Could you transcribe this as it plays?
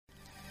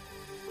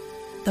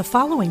The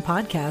following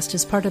podcast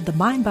is part of the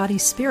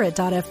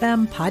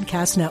MindBodySpirit.fm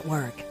podcast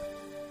network.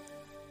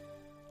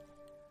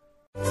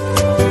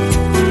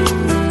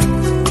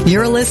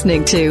 You're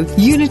listening to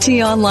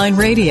Unity Online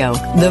Radio,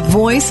 the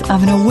voice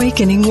of an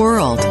awakening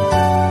world.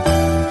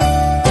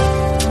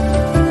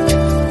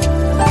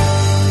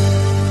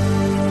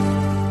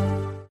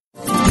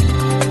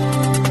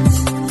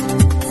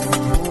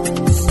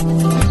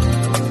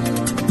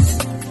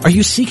 Are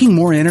you seeking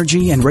more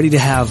energy and ready to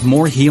have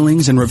more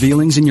healings and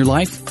revealings in your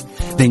life?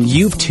 Then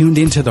you've tuned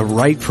into the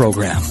right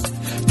program.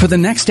 For the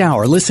next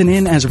hour, listen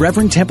in as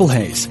Reverend Temple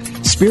Hayes,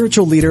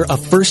 spiritual leader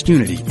of First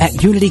Unity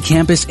at Unity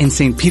Campus in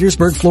St.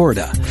 Petersburg,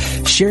 Florida,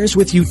 shares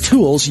with you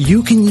tools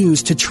you can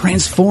use to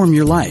transform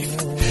your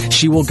life.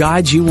 She will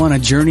guide you on a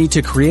journey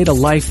to create a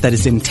life that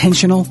is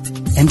intentional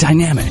and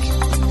dynamic.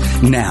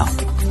 Now,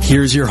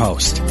 here's your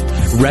host,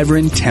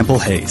 Reverend Temple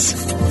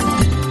Hayes.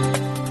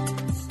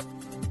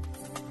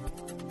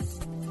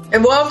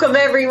 And welcome,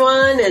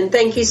 everyone, and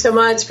thank you so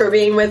much for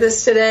being with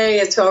us today.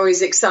 It's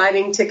always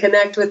exciting to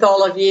connect with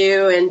all of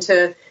you and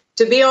to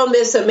be on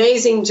this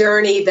amazing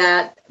journey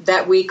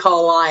that we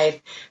call life.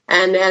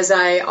 And as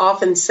I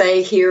often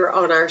say here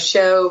on our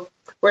show,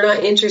 we're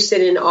not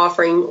interested in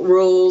offering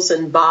rules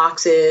and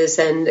boxes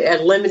and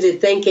limited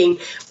thinking.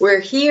 We're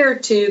here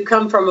to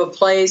come from a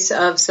place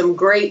of some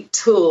great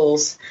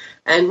tools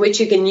and which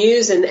you can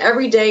use in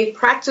everyday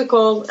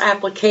practical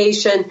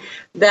application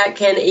that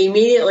can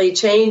immediately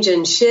change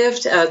and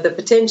shift the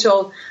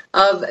potential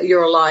of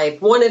your life.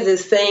 One of the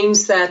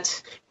things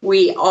that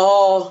we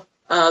all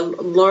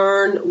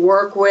learn,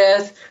 work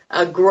with,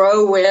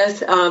 grow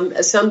with,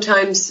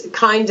 sometimes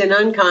kind and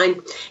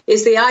unkind,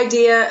 is the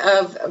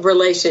idea of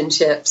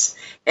relationships.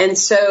 And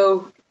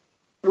so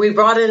we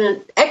brought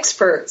in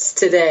experts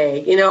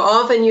today. You know,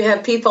 often you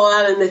have people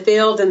out in the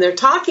field and they're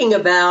talking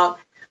about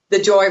the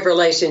joy of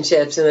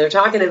relationships, and they're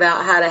talking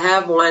about how to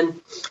have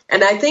one.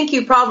 And I think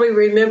you probably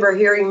remember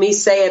hearing me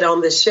say it on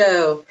the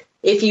show.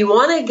 If you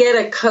want to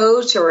get a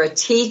coach or a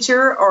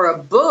teacher or a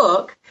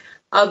book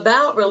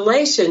about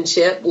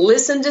relationship,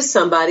 listen to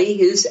somebody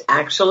who's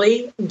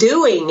actually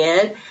doing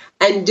it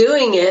and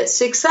doing it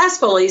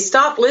successfully.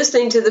 Stop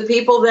listening to the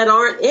people that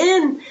aren't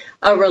in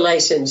a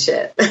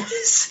relationship.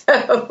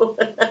 So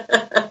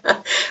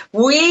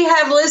we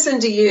have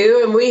listened to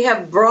you, and we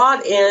have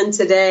brought in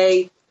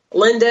today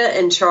Linda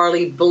and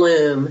Charlie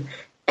Bloom,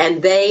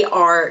 and they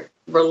are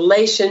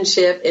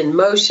relationship in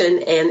motion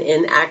and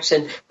in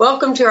action.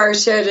 Welcome to our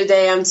show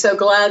today. I'm so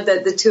glad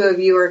that the two of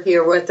you are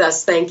here with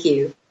us. Thank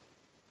you.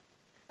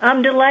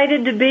 I'm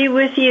delighted to be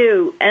with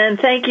you, and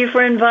thank you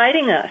for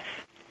inviting us.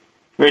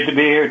 Great to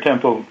be here,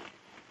 Temple.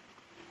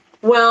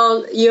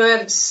 Well, you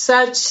have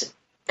such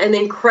an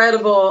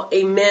incredible,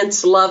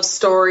 immense love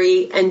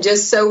story, and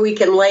just so we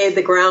can lay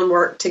the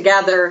groundwork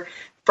together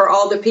for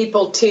all the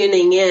people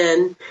tuning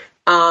in,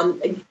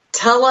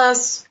 tell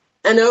us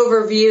an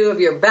overview of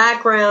your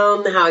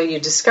background, how you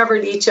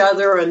discovered each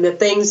other, and the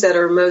things that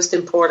are most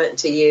important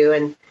to you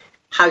and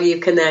how you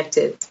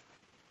connected.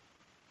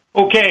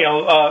 Okay,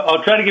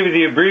 I'll try to give you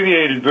the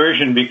abbreviated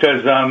version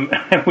because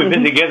we've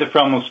been together for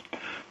almost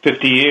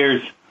 50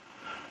 years.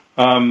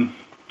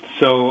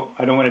 So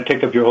I don't want to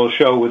take up your whole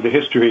show with the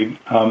history.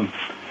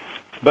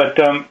 But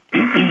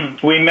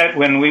we met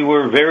when we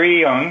were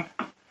very young.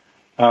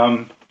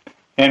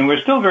 And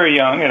we're still very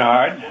young at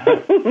heart,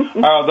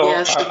 although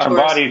yes, our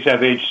bodies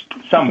have aged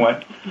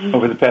somewhat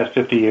over the past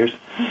 50 years.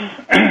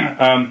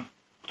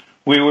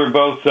 We were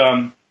both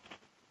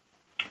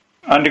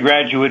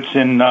undergraduates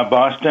in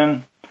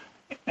Boston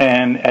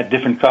and at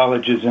different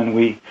colleges, and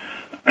we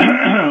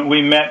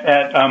met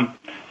at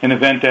an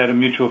event at a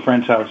mutual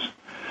friend's house.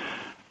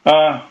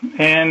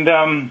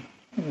 And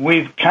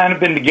we've kind of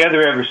been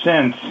together ever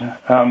since.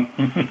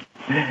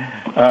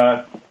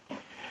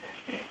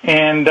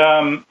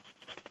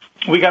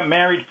 We got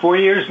married 4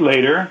 years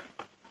later,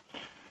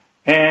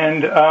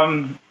 and,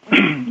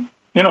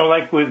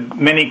 like with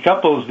many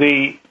couples,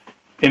 the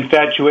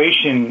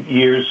infatuation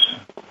years,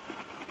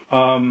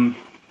 and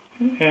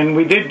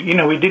we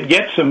did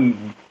get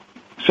some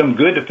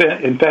good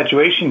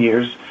infatuation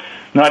years.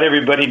 Not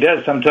everybody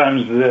does.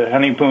 Sometimes the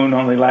honeymoon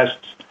only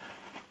lasts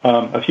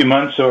a few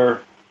months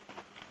or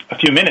a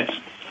few minutes.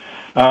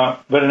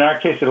 But in our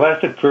case, it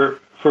lasted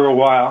for a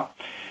while.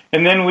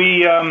 And then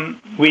we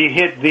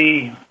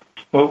hit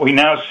what we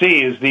now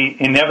see is the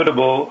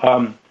inevitable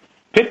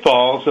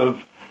pitfalls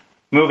of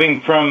moving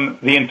from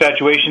the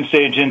infatuation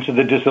stage into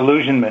the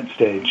disillusionment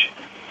stage.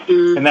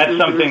 Mm-hmm. And that's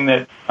something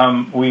that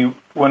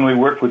when we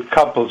work with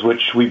couples,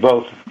 which we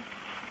both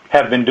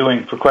have been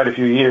doing for quite a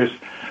few years,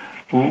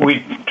 we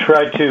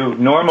try to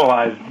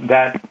normalize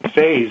that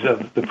phase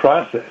of the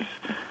process.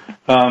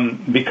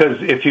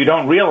 Because if you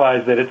don't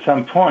realize that at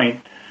some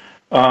point,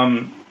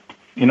 the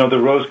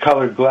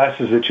rose-colored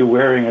glasses that you're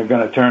wearing are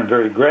going to turn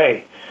very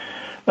gray.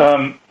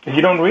 If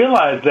you don't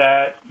realize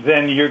that,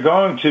 then you're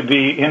going to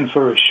be in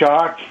for a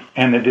shock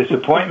and a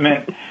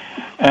disappointment,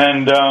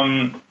 and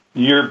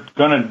you're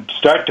going to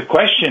start to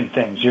question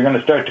things. You're going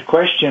to start to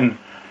question,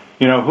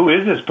 who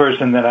is this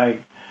person that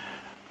I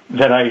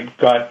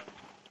got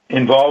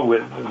involved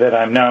with, that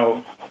I'm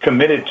now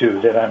committed to,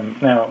 that I'm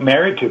now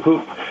married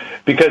to,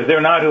 because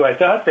they're not who I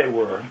thought they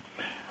were.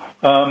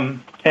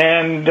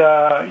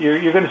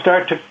 You're going to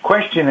start to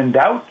question and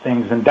doubt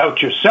things, and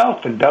doubt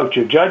yourself, and doubt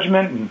your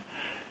judgment, and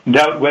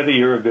doubt whether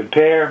you're a good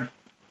pair,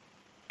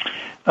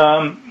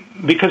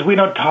 because we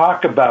don't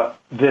talk about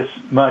this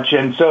much.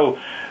 And so,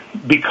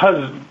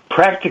 because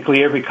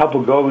practically every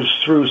couple goes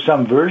through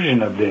some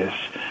version of this,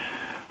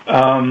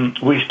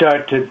 we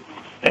start to,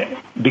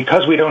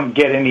 because we don't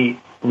get any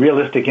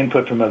realistic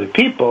input from other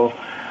people,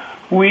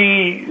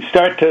 we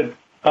start to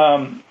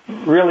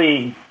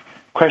really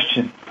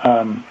question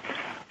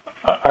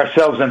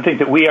ourselves and think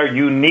that we are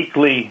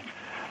uniquely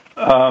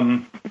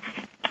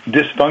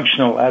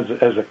dysfunctional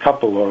as a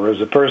couple or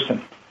as a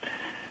person.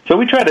 So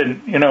we try to,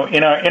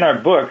 in our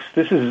books.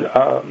 This is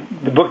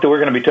the book that we're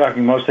going to be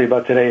talking mostly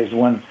about today is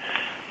one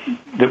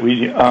that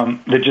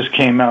that just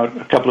came out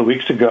a couple of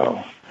weeks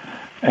ago,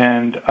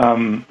 and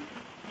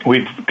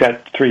we've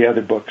got 3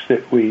 other books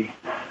that we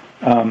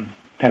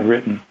have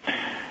written.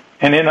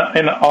 And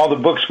in all the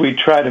books, we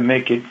try to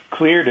make it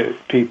clear to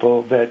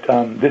people that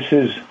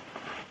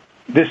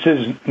this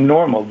is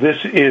normal.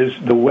 This is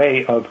the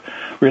way of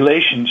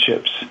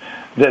relationships.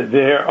 That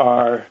there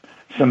are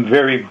some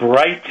very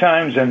bright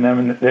times, and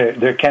then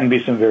there can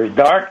be some very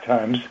dark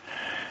times.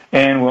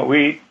 And what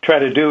we try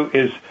to do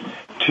is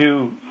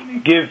to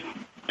give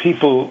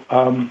people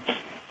a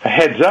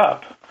heads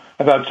up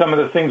about some of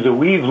the things that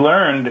we've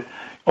learned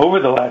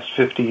over the last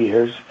 50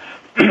 years.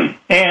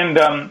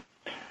 And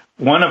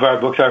one of our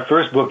books, our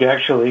first book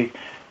actually,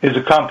 is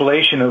a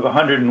compilation of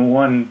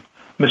 101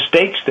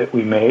 mistakes that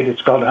we made.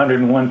 It's called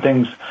 101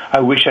 Things I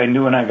Wish I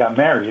Knew When I Got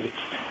Married.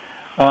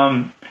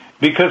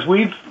 Because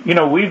we've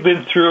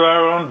been through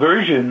our own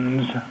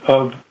versions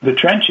of the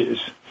trenches,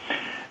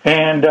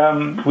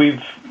 and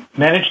we've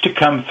managed to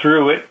come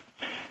through it.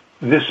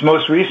 This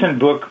most recent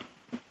book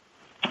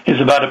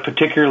is about a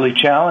particularly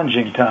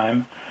challenging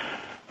time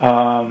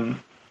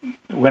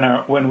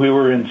when we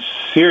were in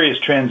serious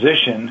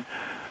transition,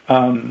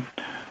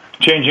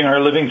 changing our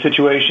living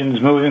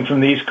situations, moving from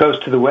the East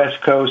Coast to the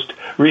West Coast,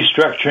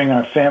 restructuring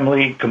our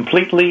family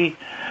completely,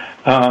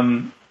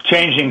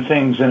 changing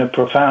things in a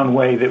profound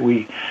way that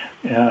we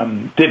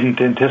didn't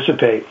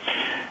anticipate.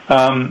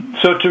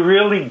 So to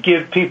really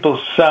give people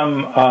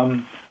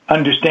some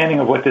understanding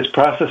of what this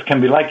process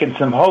can be like, and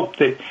some hope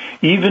that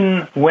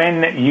even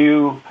when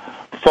you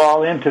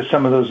fall into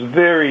some of those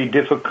very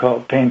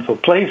difficult, painful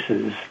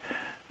places,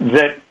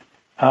 that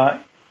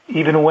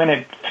even when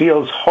it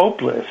feels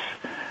hopeless,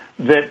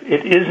 that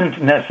it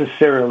isn't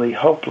necessarily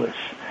hopeless,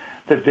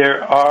 that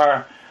there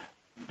are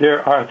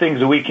things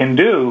that we can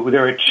do,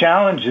 there are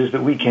challenges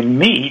that we can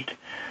meet,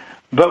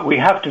 but we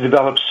have to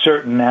develop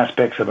certain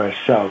aspects of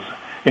ourselves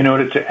in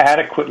order to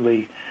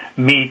adequately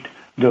meet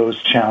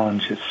those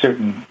challenges,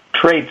 certain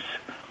traits,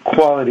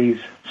 qualities,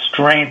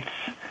 strengths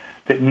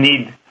that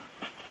need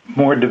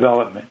more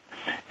development.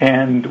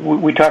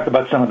 And we talk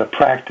about some of the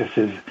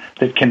practices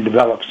that can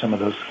develop some of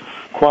those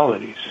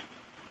qualities.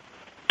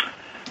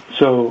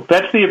 So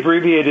that's the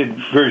abbreviated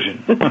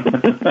version.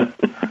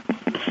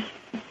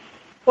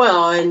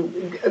 Well,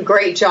 and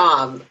great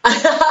job.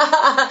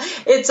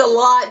 It's a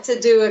lot to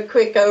do a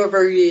quick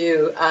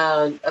overview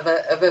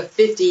of a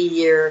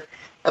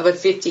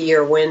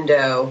 50-year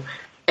window,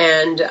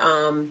 and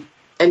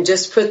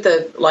just put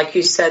the, like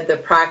you said, the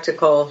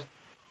practical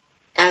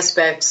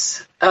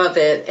aspects of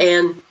it.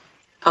 And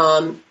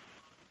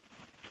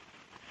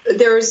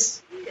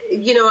there's,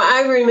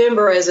 I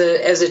remember as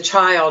a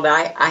child,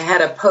 I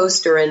had a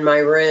poster in my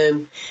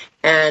room,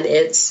 and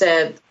it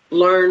said,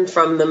 "Learn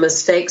from the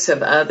mistakes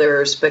of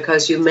others,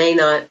 because you may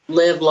not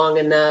live long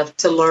enough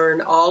to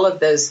learn all of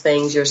those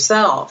things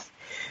yourself."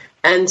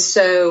 And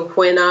so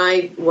when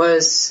I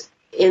was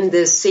in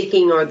this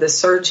seeking or the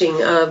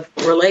searching of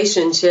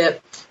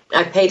relationship,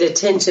 I paid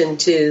attention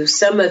to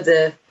some of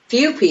the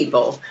few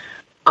people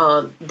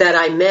that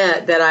I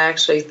met that I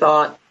actually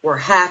thought were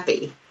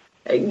happy.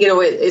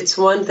 It's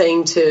one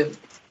thing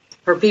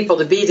for people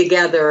to be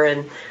together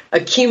and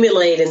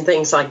accumulate and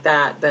things like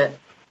that, but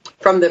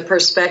from the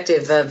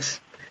perspective of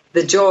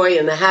the joy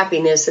and the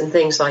happiness and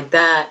things like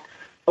that,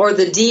 or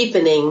the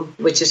deepening,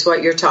 which is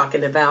what you're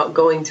talking about,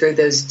 going through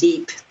those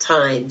deep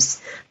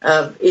times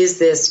of, is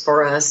this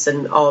for us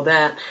and all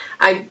that.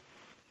 I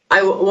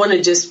want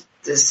to just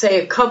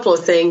say a couple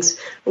of things.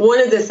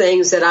 One of the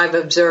things that I've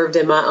observed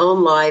in my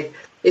own life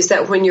is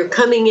that when you're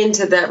coming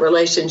into that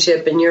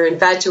relationship and you're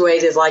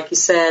infatuated, like you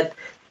said,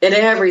 and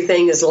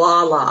everything is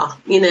la-la,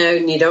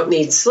 and you don't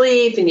need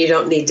sleep, and you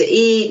don't need to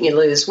eat, and you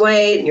lose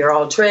weight, and you're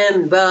all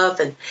trim and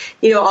buff, and,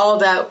 all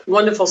that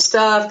wonderful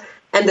stuff.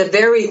 And the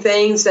very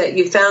things that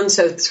you found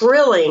so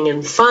thrilling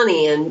and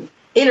funny and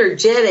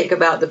energetic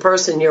about the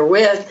person you're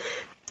with,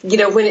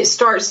 when it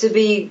starts to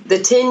be the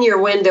 10-year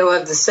window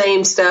of the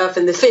same stuff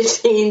and the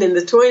 15 and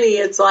the 20,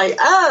 it's like,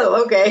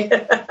 oh,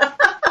 okay.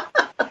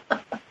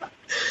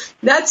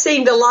 that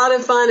seemed a lot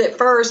of fun at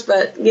first,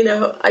 but,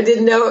 I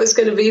didn't know it was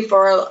going to be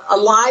for a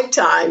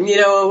lifetime,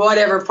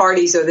 whatever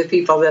parties or the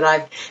people that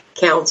I've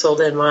counseled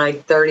in my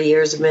 30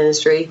 years of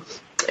ministry.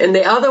 And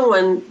the other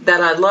one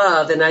that I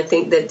love, and I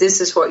think that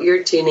this is what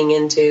you're tuning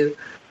into,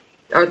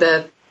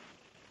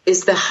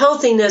 is the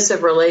healthiness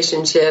of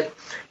relationship.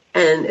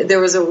 And there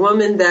was a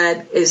woman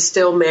that is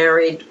still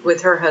married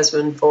with her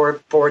husband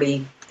for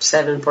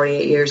 47,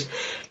 48 years,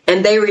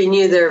 and they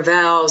renew their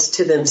vows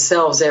to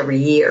themselves every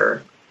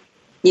year.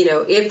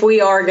 If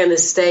we are going to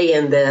stay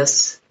in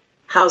this,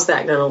 how's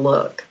that going to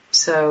look?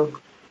 So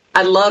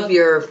I love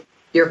your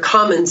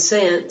common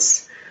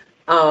sense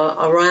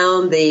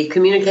around the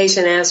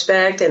communication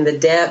aspect and the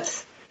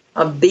depth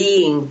of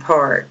being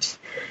part.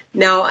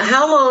 Now,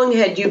 how long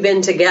had you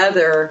been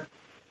together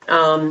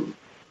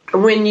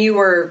when you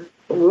were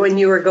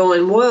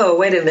going, whoa,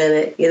 wait a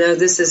minute,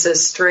 this is a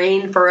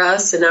strain for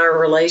us in our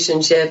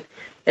relationship,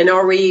 and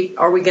are we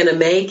going to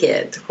make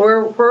it?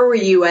 Where were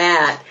you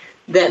at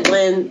that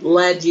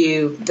led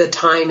you the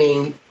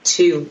timing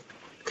to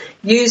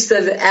use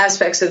the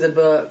aspects of the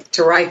book,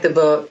 to write the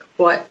book,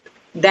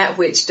 that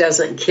which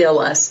doesn't kill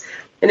us?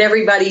 And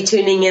everybody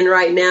tuning in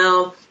right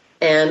now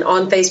and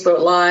on Facebook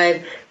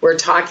Live, we're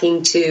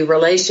talking to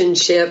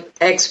relationship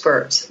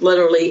experts,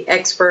 literally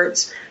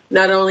experts,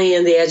 not only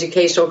in the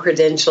educational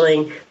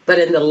credentialing, but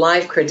in the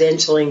life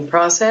credentialing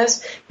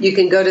process. You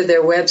can go to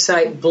their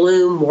website,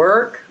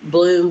 Bloomwork,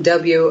 Bloom,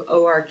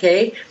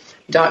 WORK.com.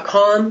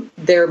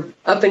 Their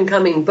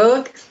up-and-coming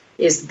book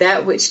is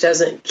That Which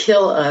Doesn't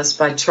Kill Us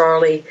by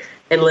Charlie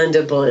and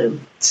Linda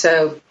Bloom.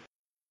 So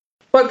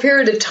what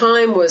period of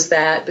time was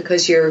that?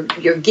 Because you're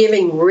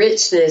giving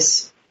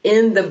richness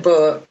in the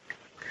book,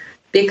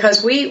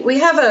 because we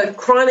have a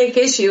chronic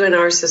issue in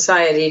our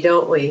society,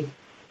 don't we?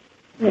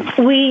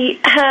 We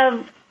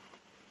have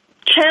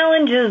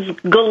challenges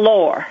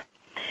galore,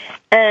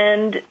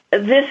 and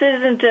this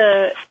isn't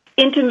a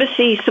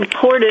intimacy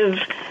supportive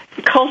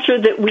culture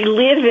that we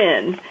live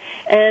in,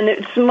 and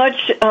it's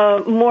much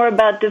more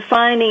about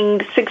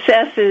defining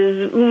success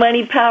as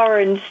money, power,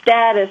 and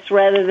status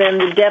rather than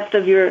the depth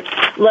of your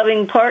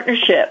loving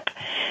partnership.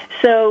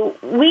 So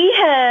we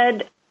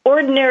had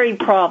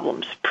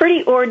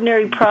pretty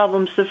ordinary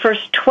problems the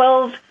first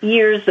 12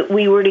 years that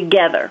we were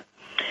together.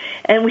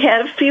 And we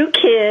had a few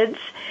kids,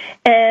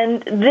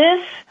 and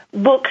this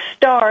book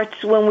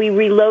starts when we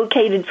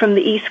relocated from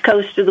the East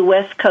Coast to the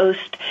West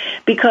Coast,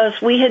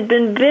 because we had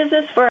been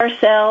business for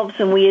ourselves,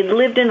 and we had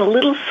lived in a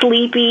little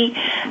sleepy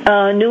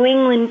New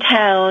England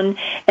town,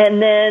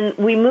 and then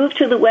we moved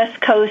to the West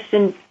Coast,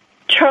 and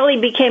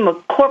Charlie became a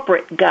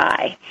corporate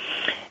guy.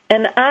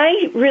 And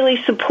I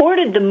really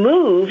supported the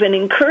move and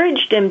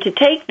encouraged him to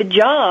take the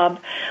job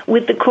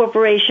with the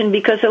corporation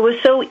because I was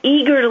so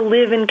eager to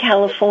live in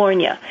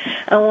California.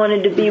 I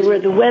wanted to be where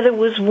the weather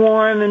was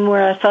warm and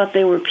where I thought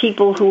there were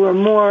people who were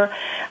more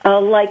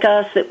like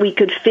us that we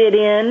could fit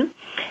in.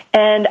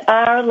 And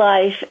our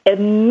life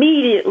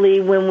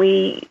immediately, when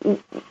we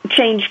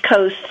changed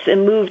coasts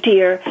and moved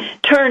here,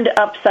 turned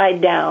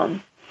upside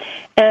down.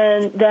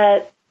 And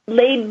that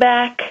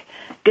laid-back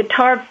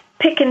guitar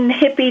picking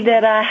hippie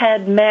that I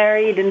had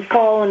married and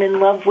fallen in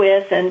love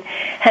with and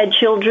had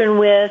children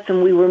with,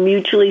 and we were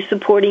mutually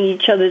supporting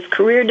each other's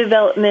career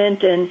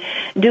development and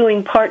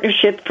doing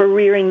partnership for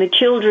rearing the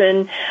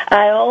children,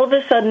 I all of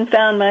a sudden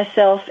found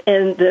myself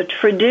in the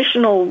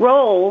traditional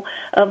role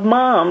of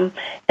mom,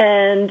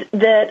 and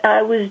that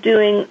I was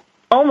doing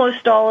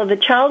almost all of the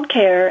child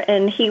care,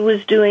 and he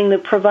was doing the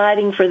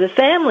providing for the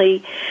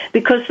family,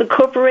 because the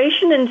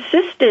corporation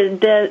insisted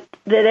that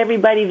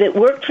everybody that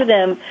worked for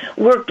them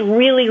worked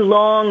really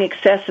long,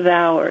 excessive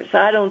hours.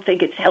 I don't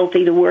think it's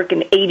healthy to work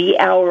an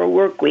 80-hour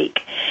work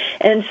week.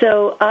 And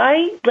so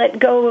I let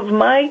go of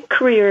my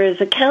career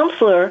as a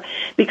counselor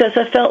because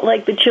I felt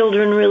like the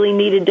children really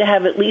needed to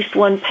have at least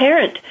one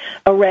parent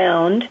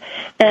around.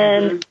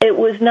 And it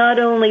was not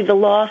only the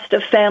loss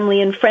of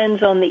family and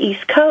friends on the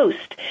East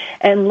Coast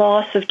and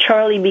loss of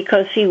Charlie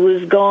because he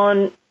was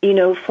gone,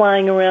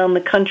 flying around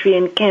the country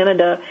in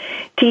Canada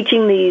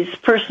teaching these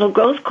personal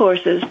growth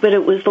courses, but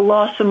it was the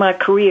loss of my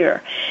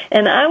career.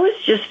 And I was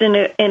just in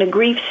a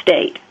grief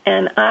state,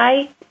 and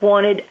I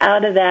wanted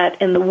out of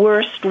that in the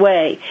worst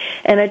way.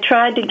 And I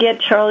tried to get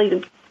Charlie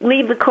to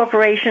leave the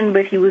corporation,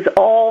 but he was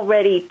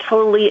already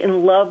totally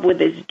in love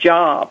with his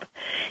job.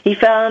 He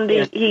thought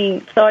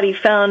he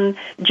found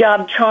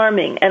job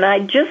charming, and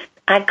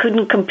I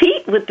couldn't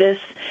compete with this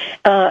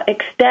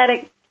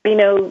ecstatic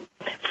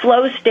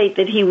flow state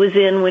that he was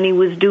in when he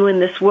was doing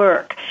this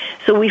work.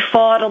 So we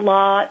fought a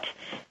lot,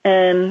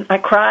 and I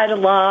cried a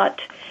lot,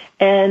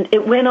 and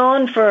it went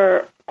on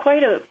for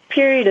quite a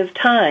period of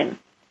time.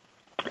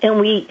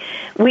 And we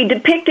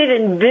depict it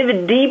in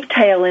vivid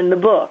detail in the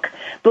book,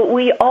 but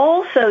we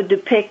also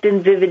depict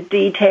in vivid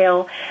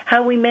detail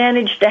how we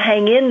managed to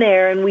hang in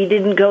there, and we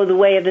didn't go the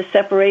way of the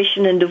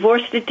separation and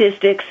divorce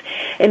statistics,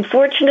 and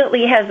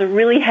fortunately has a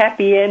really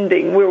happy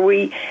ending where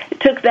we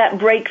took that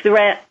break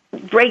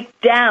break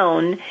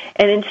down,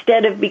 and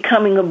instead of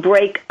becoming a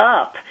break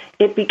up,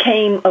 it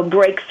became a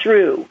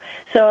breakthrough.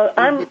 So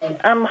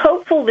I'm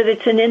hopeful that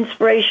it's an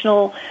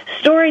inspirational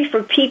story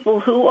for people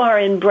who are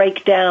in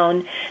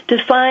breakdown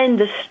to find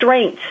the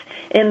strength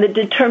and the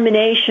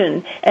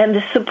determination and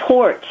the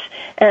supports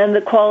and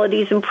the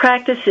qualities and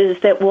practices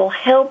that will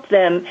help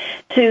them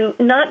to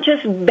not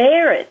just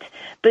bear it,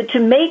 but to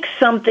make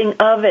something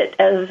of it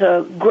as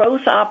a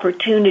growth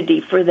opportunity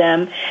for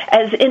them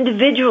as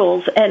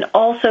individuals, and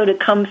also to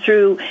come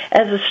through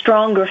as a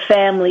stronger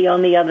family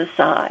on the other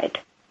side.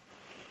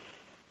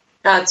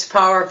 That's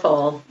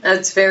powerful.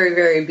 That's very,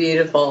 very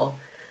beautiful.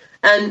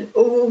 And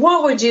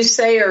what would you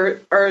say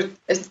are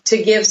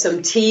to give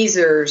some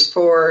teasers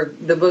for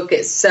the book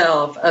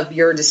itself of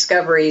your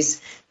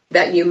discoveries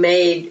that you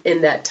made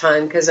in that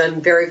time? Because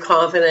I'm very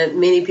confident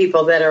many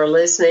people that are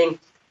listening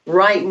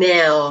right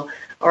now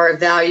are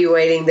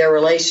evaluating their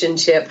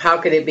relationship.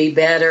 How could it be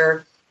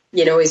better?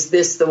 Is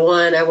this the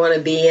one I want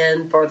to be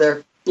in for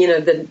the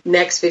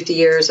next 50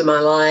 years of my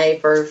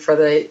life, or for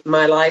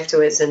my life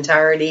to its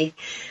entirety?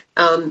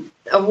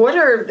 What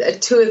are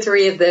 2 or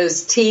 3 of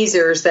those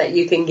teasers that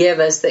you can give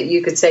us that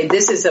you could say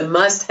this is a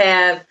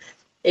must-have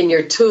in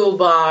your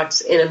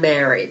toolbox in a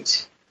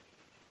marriage?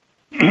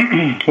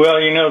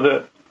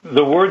 Well,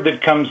 the word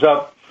that comes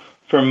up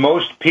for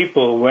most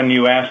people when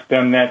you ask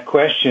them that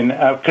question,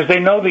 because they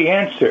know the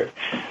answer,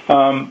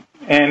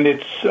 and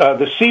it's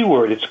the C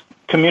word. It's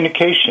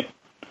communication.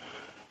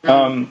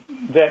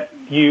 That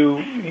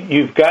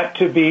you've got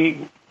to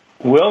be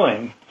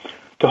willing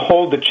to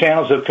hold the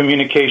channels of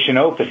communication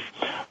open.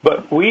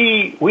 But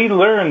we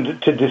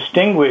learned to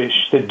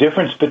distinguish the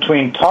difference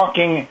between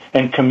talking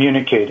and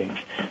communicating.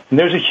 And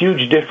there's a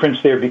huge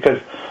difference there,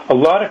 because a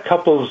lot of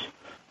couples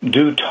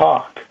do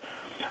talk,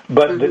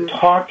 but the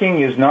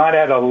talking is not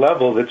at a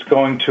level that's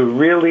going to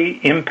really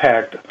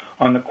impact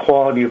on the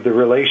quality of the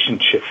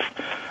relationship.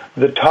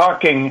 The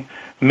talking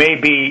may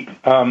be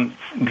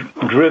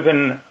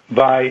driven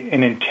by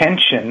an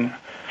intention.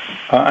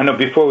 I know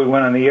before we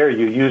went on the air,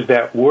 you used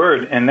that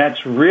word, and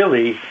that's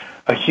really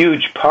a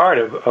huge part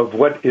of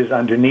what is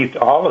underneath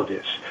all of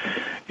this,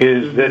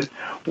 is that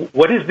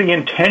what is the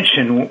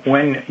intention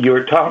when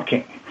you're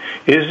talking?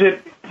 Is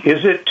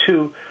it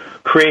to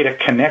create a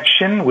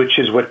connection, which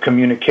is what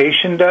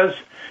communication does?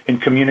 In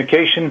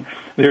communication,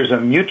 there's a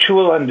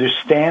mutual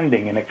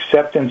understanding and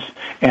acceptance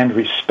and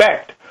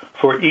respect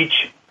for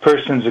each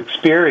person's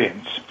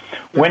experience.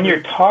 When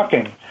you're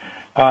talking,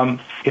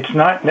 it's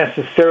not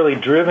necessarily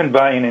driven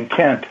by an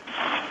intent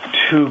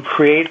to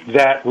create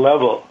that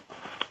level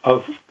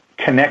of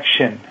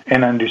connection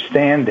and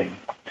understanding.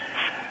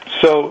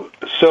 So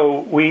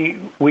we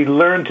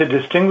learned to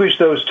distinguish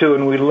those two,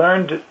 and we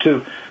learned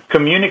to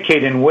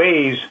communicate in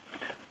ways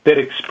that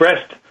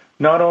expressed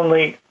not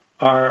only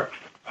our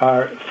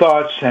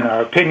thoughts and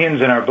our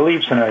opinions and our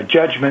beliefs and our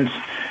judgments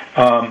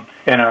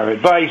and our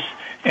advice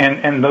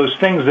and those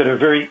things that are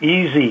very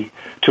easy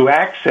to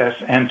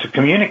access and to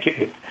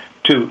communicate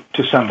to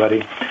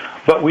somebody,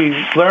 but we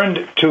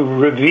learned to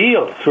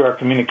reveal through our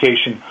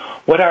communication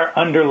what our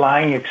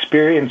underlying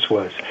experience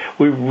was.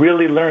 We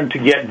really learned to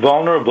get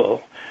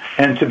vulnerable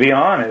and to be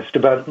honest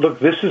about, look,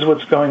 this is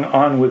what's going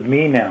on with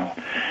me now,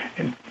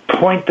 and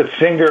point the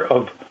finger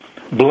of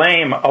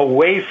blame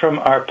away from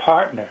our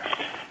partner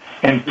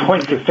and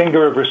point the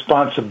finger of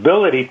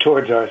responsibility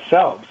towards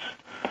ourselves,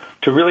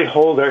 to really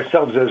hold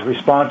ourselves as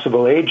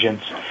responsible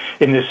agents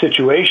in this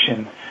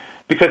situation,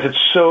 because it's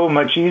so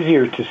much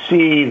easier to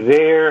see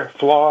their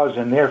flaws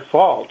and their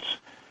faults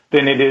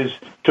than it is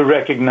to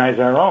recognize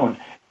our own.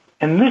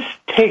 And this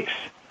takes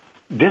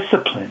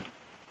discipline,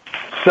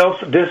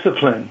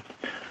 self-discipline,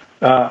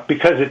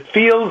 because it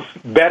feels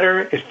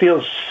better, it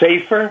feels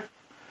safer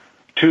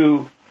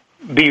to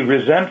be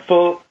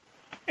resentful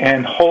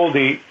and hold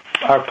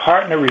our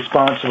partner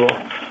responsible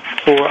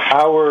for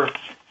our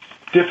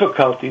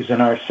difficulties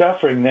and our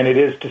suffering than it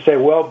is to say,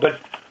 well, but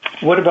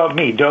what about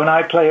me? Don't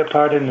I play a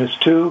part in this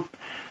too?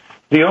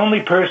 The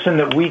only person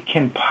that we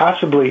can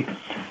possibly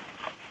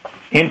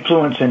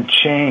influence and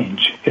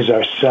change is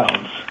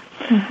ourselves.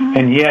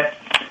 And yet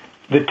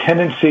the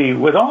tendency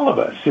with all of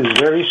us is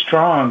very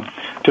strong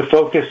to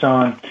focus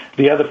on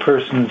the other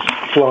person's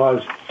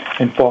flaws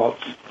and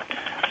faults.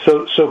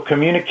 So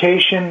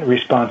communication,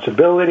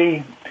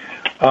 responsibility,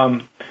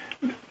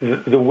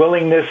 the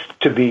willingness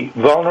to be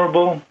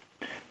vulnerable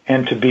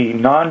and to be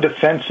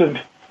non-defensive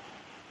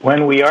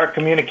when we are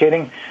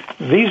communicating,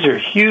 these are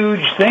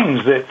huge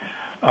things that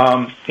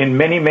in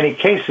many, many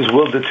cases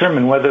will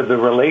determine whether the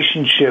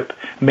relationship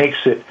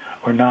makes it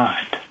or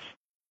not.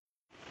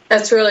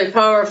 That's really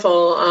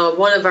powerful.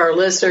 One of our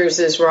listeners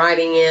is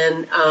writing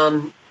in,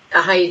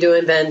 how you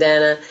doing,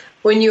 Vandana?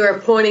 When you are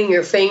pointing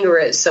your finger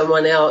at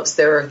someone else,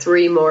 there are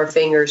 3 more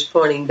fingers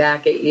pointing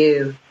back at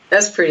you.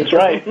 That's pretty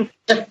good.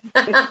 Right.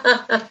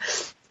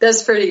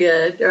 That's pretty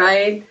good,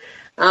 right?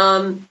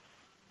 And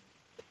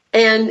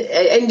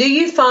do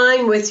you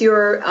find with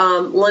your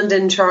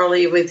London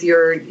Charlie, with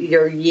your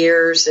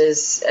years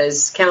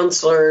as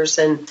counselors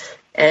and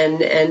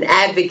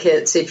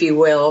advocates, if you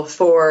will,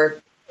 for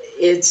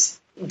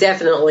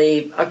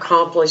definitely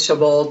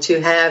accomplishable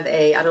to have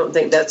I don't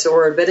think that's a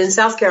word, but in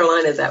South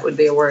Carolina that would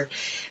be a word,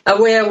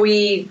 where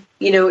we,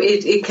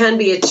 it can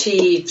be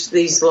achieved,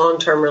 these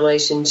long-term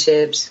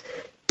relationships.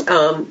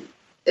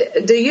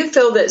 Do you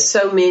feel that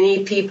so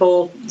many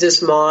people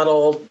just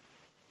model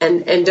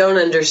and don't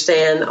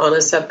understand on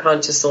a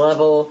subconscious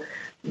level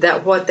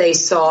that what they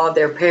saw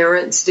their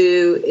parents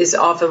do is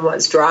often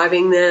what's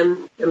driving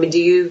them? I mean, do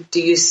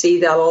you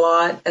see that a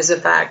lot as a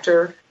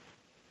factor?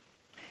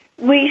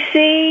 We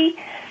see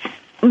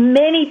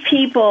many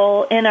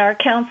people in our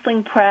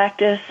counseling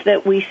practice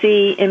that we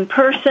see in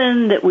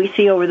person, that we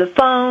see over the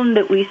phone,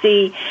 that we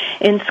see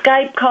in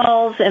Skype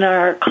calls, in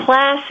our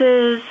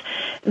classes.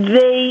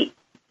 They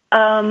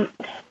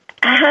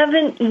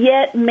haven't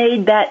yet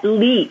made that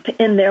leap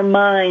in their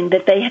mind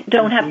that they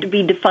don't have to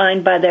be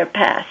defined by their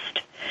past.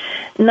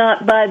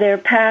 Not by their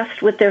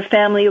past with their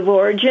family of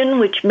origin,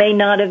 which may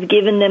not have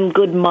given them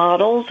good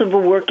models of a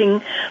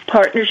working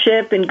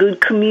partnership and good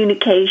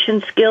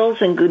communication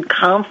skills and good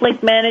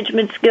conflict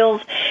management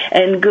skills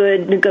and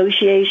good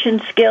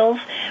negotiation skills,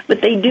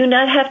 but they do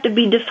not have to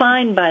be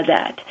defined by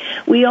that.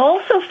 We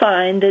also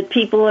find that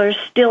people are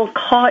still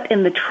caught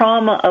in the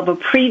trauma of a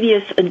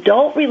previous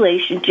adult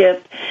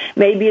relationship,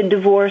 maybe a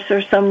divorce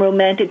or some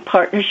romantic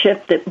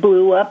partnership that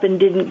blew up and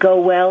didn't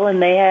go well,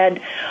 and they had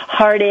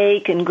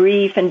heartache and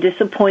grief and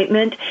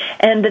disappointment,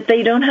 and that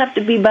they don't have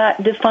to be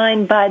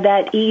defined by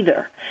that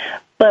either.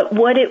 But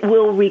what it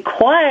will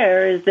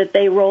require is that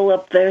they roll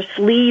up their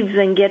sleeves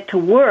and get to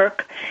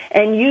work,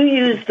 and you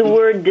use the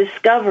word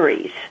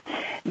discoveries,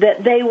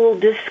 that they will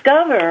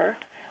discover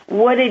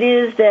what it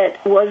is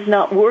that was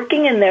not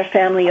working in their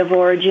family of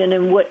origin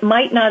and what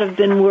might not have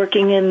been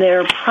working in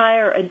their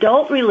prior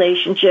adult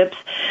relationships,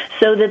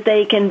 so that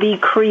they can be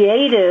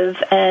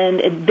creative and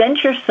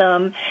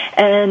adventuresome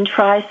and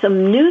try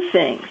some new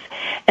things.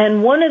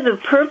 And one of the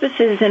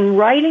purposes in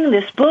writing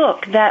this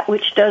book, That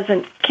Which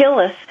Doesn't Kill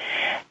Us,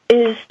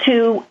 is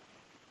to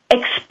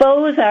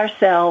expose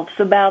ourselves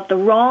about the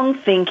wrong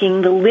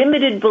thinking, the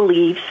limited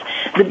beliefs,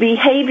 the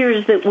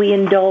behaviors that we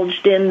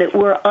indulged in that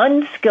were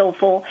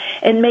unskillful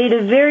and made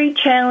a very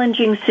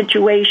challenging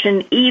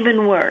situation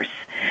even worse.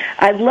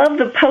 I love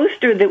the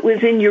poster that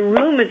was in your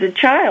room as a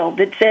child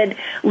that said,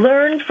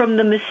 "Learn from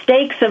the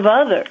mistakes of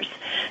others."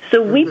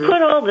 So we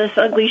put all this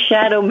ugly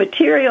shadow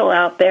material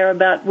out there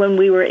about when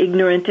we were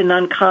ignorant and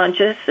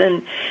unconscious,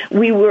 and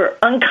we were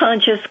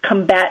unconscious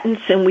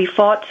combatants, and we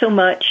fought so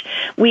much.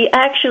 We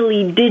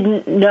actually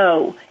didn't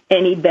know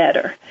any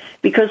better,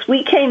 because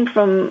we came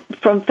from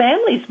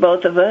families,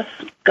 both of us.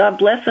 God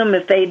bless them.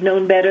 If they'd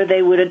known better,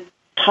 they would have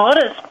taught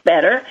us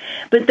better,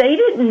 but they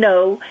didn't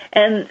know,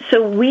 and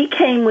so we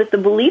came with the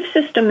belief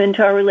system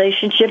into our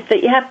relationship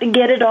that you have to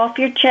get it off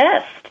your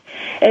chest,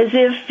 as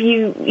if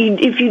you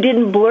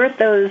didn't blurt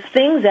those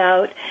things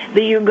out,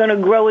 that you're going to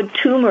grow a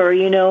tumor,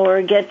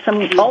 or get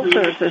some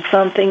ulcers or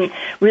something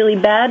really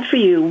bad for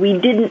you. We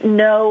didn't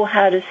know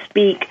how to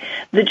speak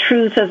the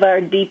truth of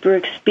our deeper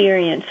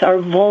experience, our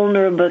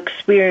vulnerable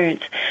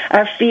experience,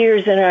 our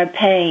fears and our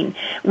pain,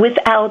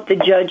 without the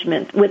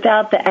judgment,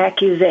 without the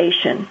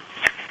accusation.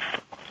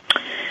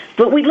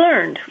 But we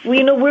learned.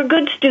 We're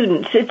good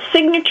students. It's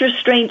signature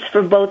strengths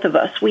for both of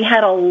us. We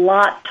had a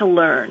lot to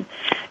learn.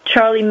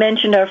 Charlie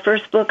mentioned our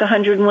first book,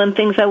 101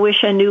 Things I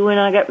Wish I Knew When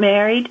I Got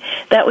Married.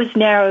 That was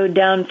narrowed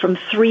down from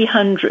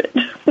 300.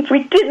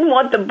 We didn't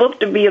want the book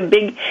to be a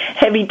big,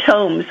 heavy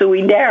tome, so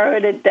we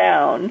narrowed it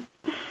down.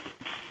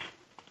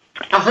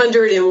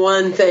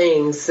 101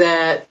 things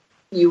that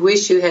you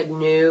wish you had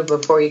knew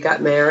before you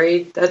got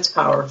married. That's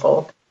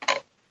powerful.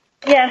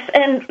 Yes,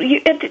 and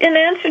in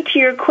answer to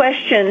your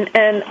question,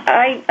 and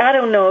I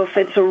don't know if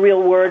it's a real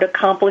word,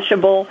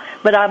 accomplishable,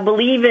 but I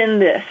believe in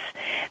this,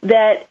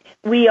 that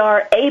we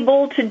are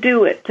able to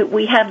do it, that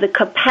we have the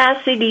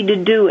capacity to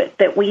do it,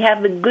 that we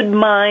have the good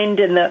mind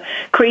and the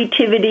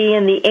creativity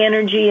and the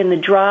energy and the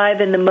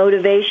drive and the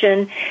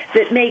motivation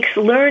that makes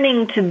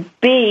learning to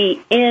be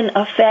in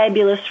a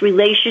fabulous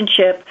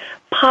relationship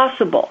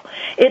possible.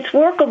 It's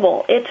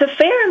workable. It's a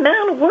fair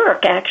amount of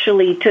work,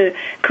 actually, to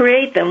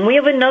create them. We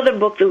have another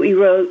book that we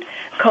wrote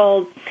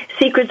called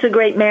Secrets of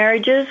Great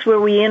Marriages, where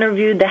we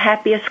interviewed the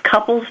happiest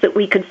couples that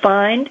we could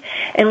find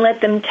and let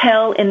them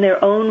tell in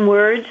their own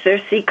words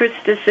their secrets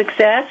to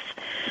success.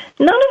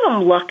 None of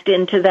them lucked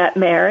into that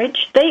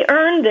marriage. They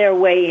earned their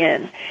way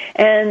in,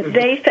 and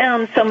they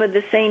found some of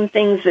the same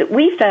things that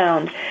we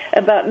found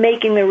about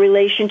making the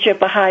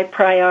relationship a high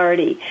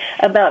priority,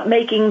 about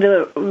making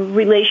the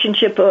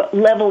relationship a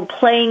level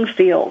playing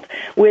field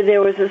where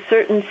there was a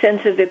certain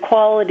sense of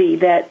equality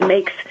that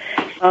makes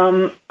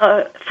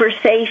for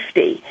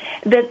safety,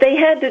 that they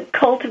had to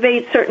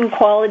cultivate certain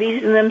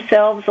qualities in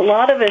themselves. A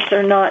lot of us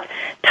are not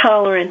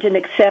tolerant and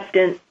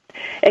accepting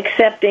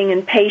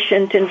and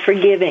patient and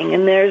forgiving,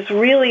 and there's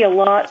really a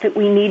lot that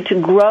we need to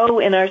grow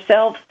in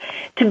ourselves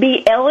to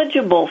be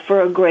eligible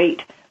for a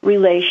great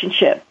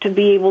relationship, to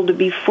be able to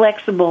be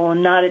flexible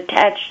and not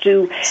attached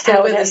to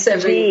how it has to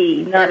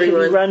be, not to be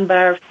run by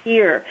our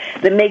fear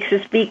that makes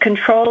us be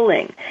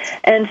controlling.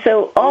 And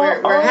so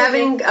we're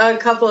having a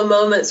couple of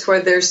moments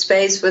where there's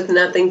space with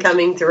nothing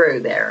coming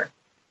through there.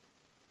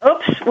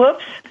 Oops,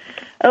 whoops.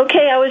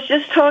 Okay, I was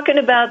just talking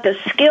about the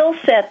skill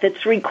set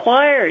that's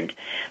required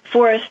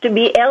for us to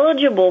be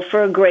eligible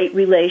for a great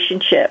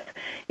relationship.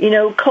 You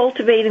know,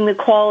 cultivating the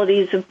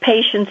qualities of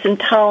patience and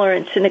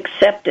tolerance and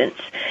acceptance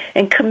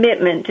and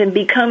commitment and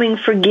becoming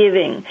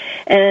forgiving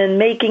and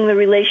making the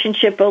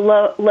relationship a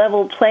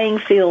level playing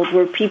field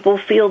where people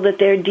feel that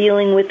they're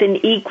dealing with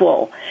an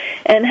equal,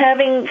 and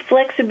having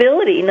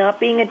flexibility, not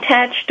being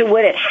attached to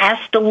what it has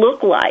to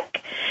look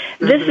like.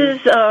 Mm-hmm. This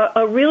is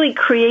a really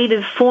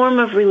creative form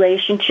of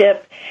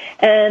relationship.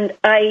 And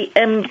I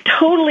am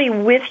totally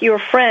with your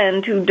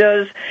friend who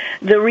does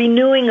the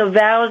renewing of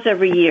vows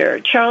every year.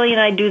 Charlie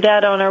and I do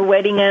that on our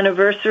wedding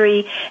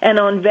anniversary and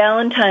on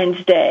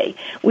Valentine's Day.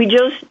 We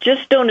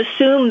just don't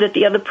assume that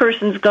the other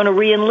person's going to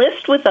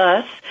re-enlist with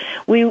us.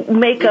 We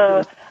make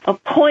a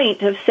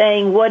point of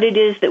saying what it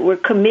is that we're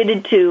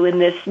committed to in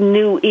this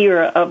new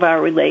era of our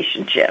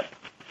relationship.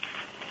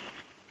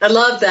 I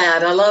love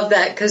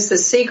that because the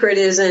secret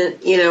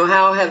isn't,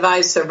 how have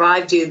I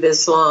survived you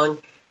this long?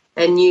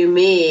 And you,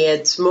 me,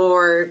 it's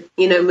more,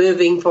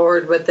 moving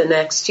forward with the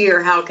next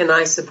year. How can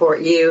I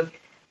support you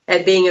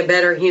at being a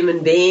better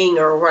human being,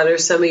 or what are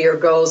some of your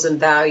goals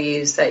and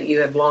values that you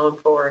have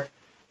longed for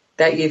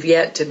that you've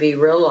yet to be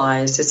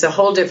realized? It's a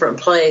whole different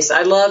place.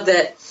 I love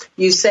that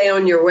you say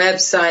on your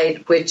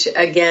website, which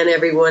again,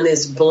 everyone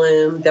is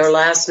Bloom, their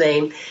last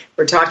name.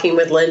 We're talking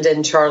with Linda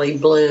and Charlie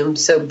Bloom.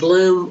 So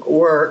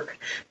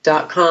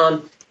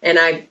Bloomwork.com. And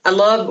I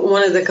love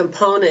one of the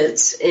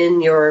components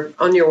on your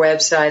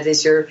website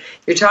is you're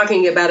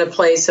talking about a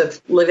place of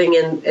living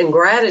in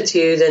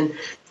gratitude. And,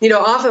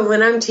 often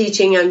when I'm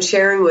teaching, I'm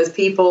sharing with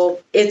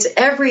people, it's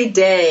every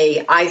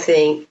day, I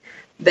think,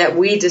 that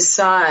we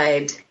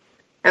decide,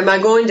 am I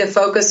going to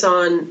focus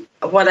on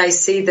what I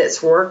see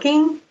that's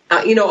working,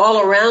 all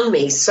around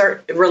me,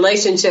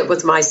 relationship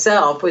with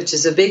myself, which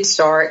is a big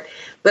start,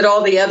 but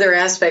all the other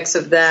aspects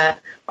of that,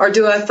 or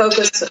do I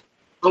focus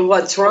on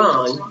what's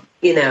wrong?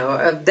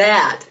 Of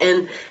that.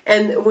 And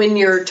when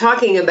you're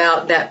talking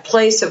about that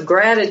place of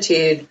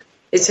gratitude,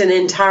 it's an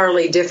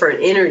entirely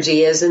different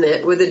energy, isn't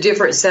it? With a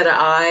different set of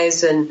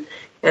eyes and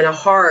a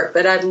heart.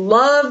 But I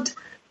loved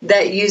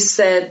that you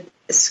said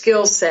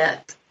skill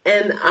set.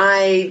 And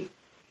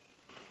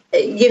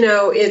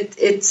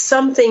it's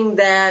something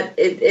that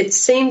it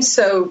seems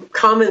so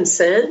common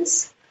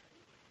sense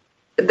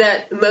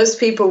that most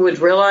people would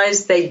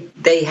realize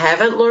they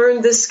haven't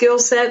learned this skill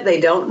set.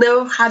 They don't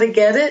know how to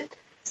get it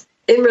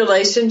in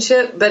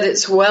relationship, but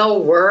it's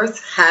well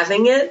worth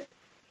having it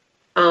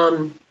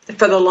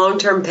for the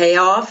long-term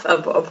payoff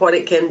of what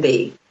it can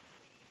be.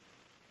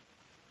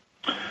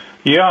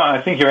 Yeah,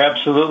 I think you're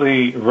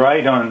absolutely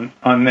right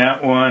on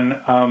that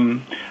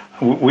one.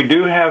 We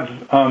do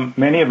have,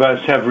 many of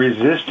us have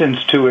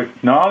resistance to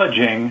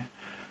acknowledging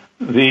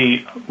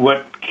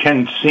what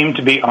can seem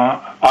to be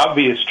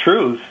obvious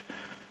truth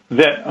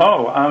that,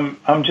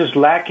 I'm just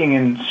lacking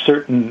in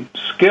certain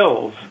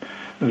skills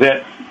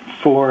that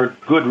for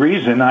good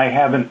reason I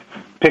haven't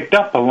picked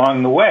up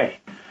along the way.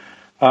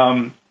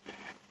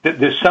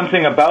 There's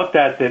something about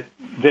that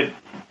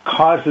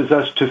causes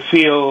us to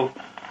feel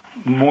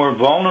more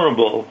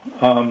vulnerable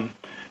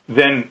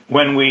than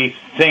when we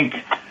think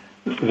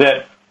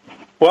that,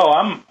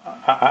 I'm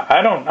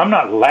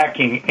not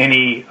lacking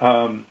any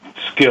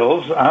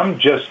skills. I'm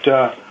just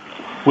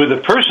with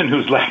a person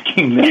who's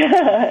lacking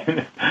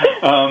them.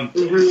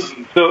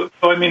 So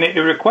it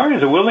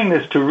requires a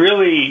willingness to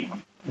really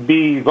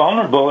be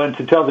vulnerable and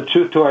to tell the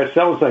truth to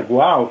ourselves, like,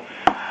 wow,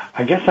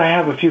 I guess I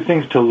have a few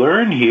things to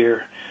learn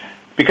here.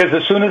 Because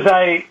as soon as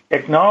I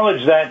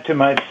acknowledge that to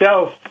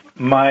myself,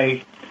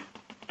 my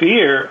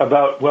fear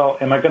about,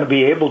 am I going to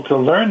be able to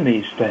learn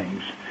these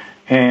things?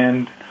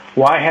 And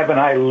why haven't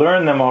I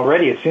learned them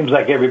already? It seems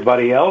like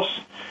everybody else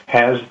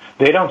has.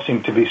 They don't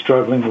seem to be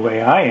struggling the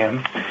way I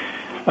am.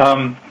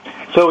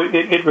 So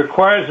it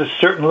requires a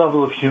certain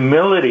level of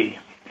humility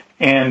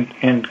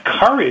and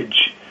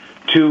courage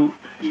to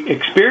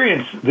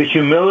experience the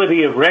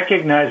humility of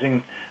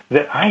recognizing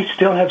that I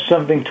still have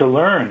something to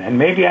learn, and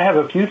maybe I have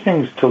a few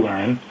things to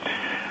learn.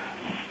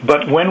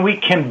 But when we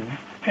can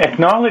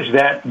acknowledge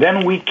that,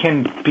 then we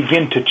can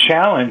begin to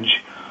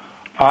challenge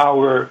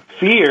our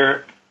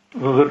fear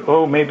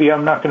that, maybe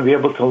I'm not going to be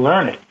able to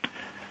learn it.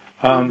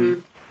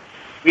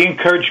 We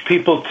encourage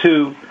people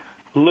to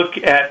look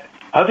at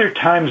other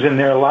times in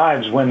their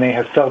lives when they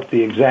have felt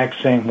the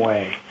exact same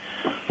way,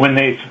 when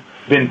they've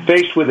been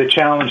faced with a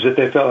challenge that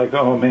they felt like,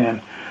 oh man,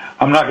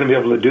 I'm not going to be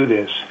able to do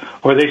this.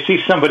 Or they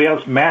see somebody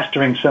else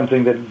mastering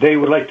something that they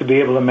would like to be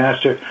able to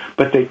master,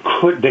 but they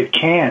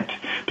can't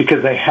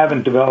because they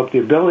haven't developed the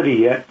ability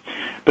yet.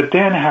 But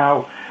then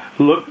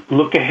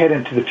look ahead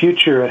into the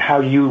future at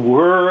how you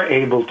were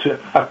able to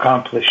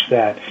accomplish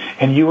that.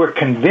 And you were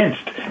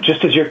convinced,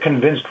 just as you're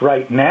convinced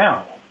right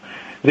now,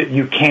 that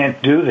you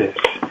can't do this.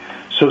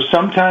 So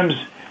sometimes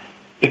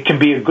it can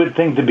be a good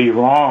thing to be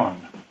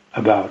wrong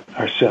about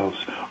ourselves.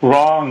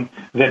 Wrong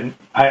that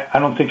I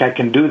don't think I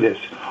can do this.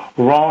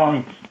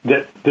 Wrong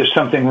that there's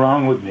something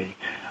wrong with me.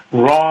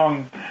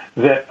 Wrong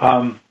that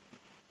I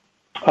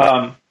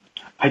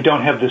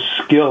don't have the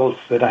skills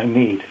that I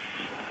need.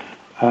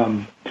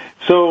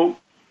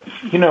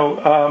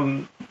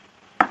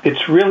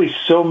 It's really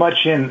so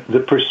much in the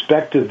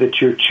perspective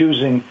that you're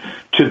choosing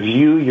to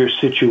view your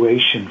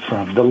situation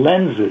from, the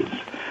lenses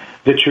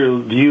that you're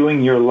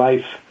viewing your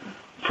life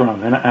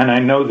from. And I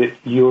know that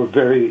you're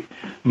very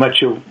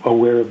much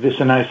aware of this,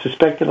 and I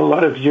suspect that a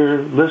lot of your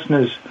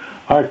listeners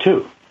are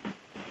too.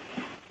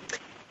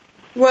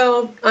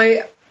 Well,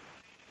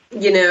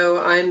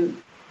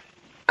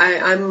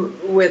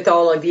 I'm with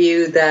all of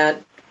you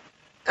that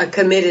a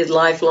committed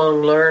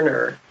lifelong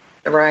learner,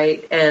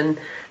 right? And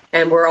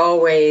we're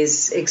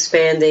always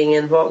expanding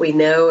in what we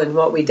know and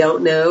what we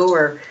don't know,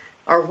 or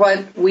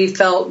what we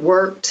felt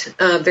worked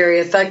very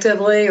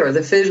effectively, or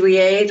the food we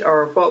ate,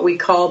 or what we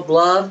called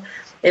love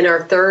in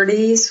our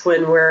 30s.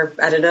 When we're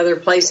at another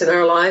place in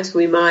our lives,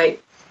 we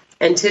might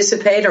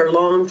anticipate or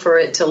long for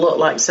it to look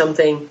like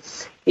something,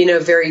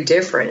 very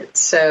different.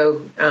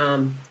 So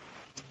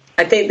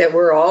I think that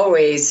we're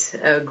always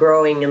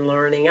growing and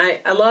learning.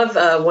 I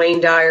love Wayne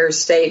Dyer's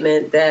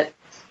statement that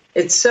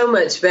it's so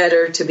much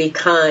better to be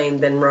kind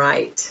than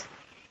right.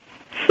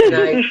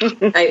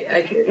 And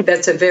I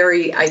that's a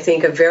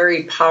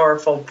very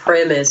powerful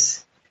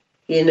premise,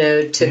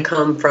 to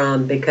come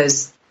from,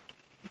 because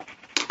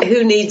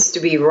who needs to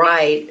be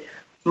right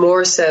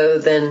more so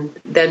than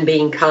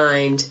being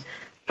kind?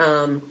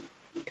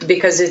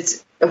 Because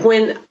it's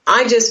when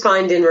I just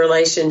find in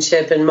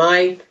relationship in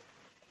my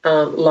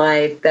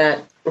life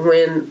that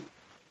when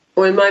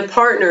my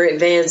partner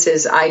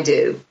advances, I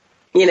do.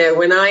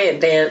 When I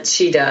advance,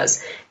 she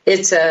does.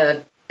 It's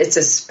a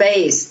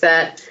space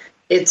that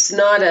it's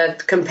not a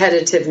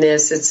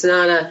competitiveness. It's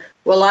not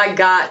well, I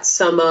got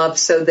some of,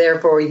 so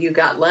therefore you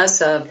got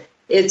less of.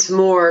 It's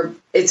a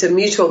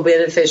mutual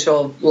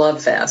beneficial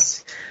love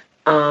fest.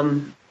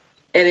 And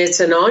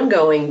it's an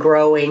ongoing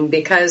growing,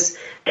 because,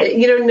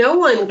 no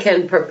one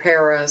can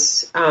prepare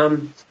us.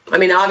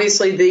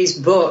 Obviously these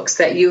books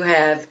that you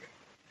have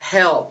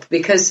help,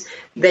 because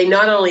they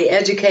not only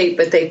educate,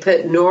 but they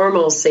put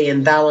normalcy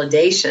and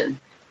validation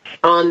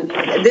on.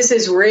 This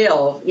is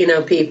real,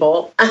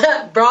 people,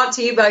 brought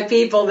to you by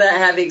people that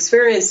have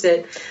experienced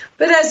it.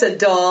 But as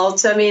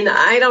adults,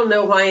 I don't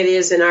know why it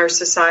is in our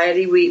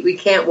society we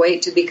can't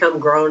wait to become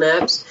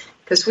grown-ups,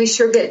 because we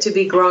sure get to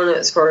be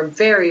grown-ups for a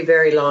very,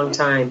 very long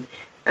time.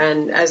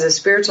 And as a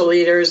spiritual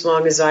leader, as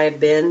long as I have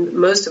been,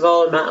 most of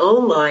all in my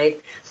own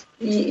life,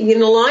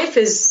 life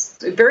is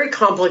very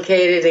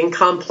complicated and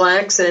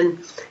complex, and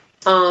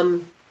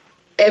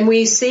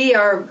we see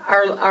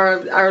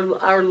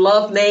our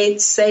love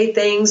mates say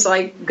things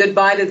like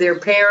goodbye to their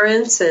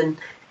parents and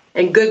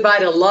goodbye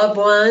to loved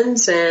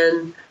ones,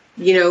 and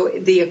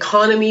the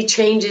economy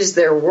changes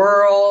their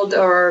world.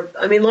 Or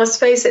let's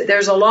face it,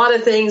 there's a lot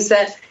of things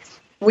that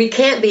we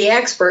can't be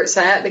experts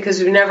at because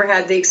we've never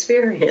had the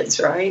experience,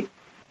 right?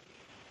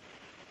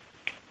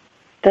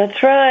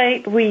 That's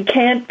right. We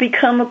can't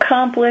become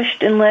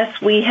accomplished unless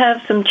we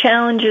have some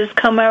challenges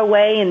come our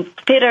way and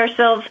pit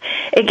ourselves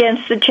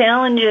against the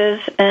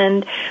challenges.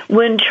 And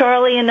when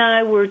Charlie and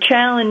I were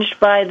challenged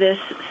by this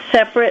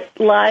separate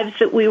lives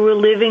that we were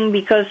living,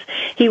 because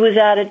he was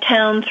out of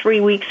town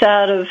 3 weeks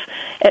out of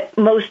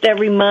most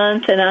every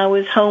month, and I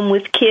was home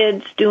with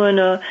kids doing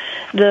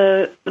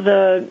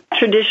the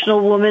traditional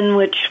woman,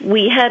 which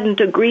we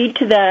hadn't agreed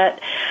to that,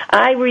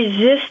 I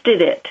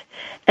resisted it,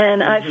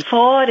 and I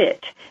fought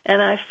it. And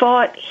I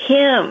fought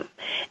him.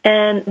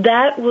 And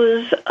that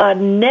was a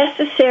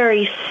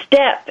necessary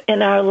step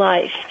in our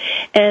life.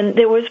 And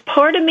there was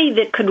part of me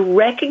that could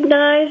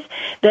recognize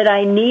that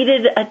I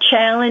needed a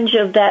challenge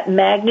of that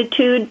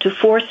magnitude to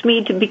force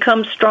me to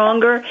become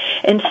stronger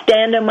and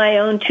stand on my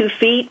own 2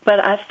 feet.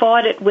 But I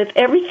fought it with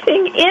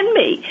everything in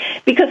me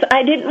because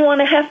I didn't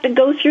want to have to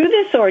go through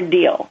this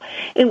ordeal.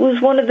 It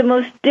was one of the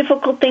most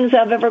difficult things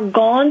I've ever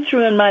gone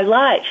through in my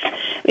life.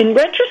 In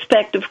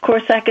retrospect, of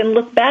course, I can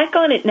look back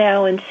on it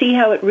now and see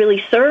how it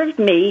really served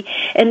me,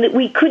 and that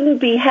we couldn't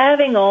be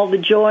having all the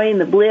joy and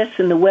the bliss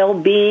and the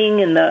well-being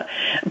and the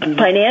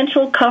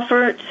financial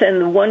comforts and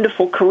the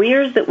wonderful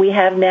careers that we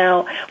have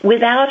now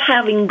without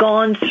having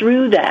gone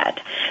through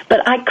that.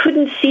 But I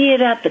couldn't see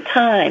it at the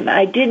time.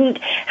 I didn't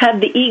have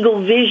the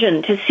eagle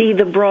vision to see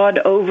the broad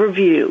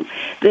overview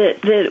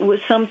that it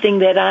was something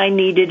that I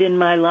needed in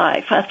my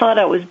life. I thought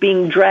I was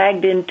being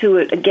dragged into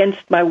it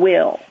against my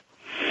will.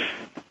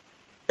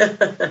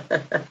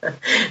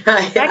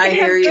 I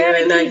hear you,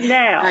 and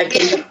I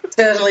can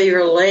totally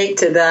relate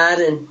to that,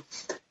 and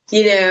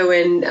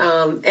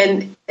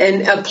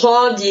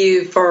applaud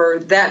you for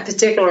that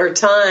particular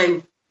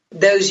time,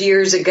 those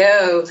years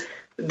ago,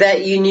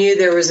 that you knew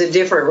there was a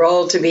different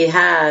role to be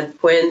had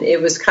when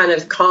it was kind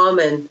of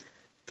common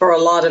for a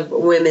lot of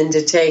women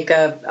to take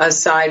a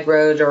side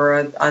road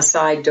or a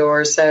side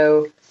door.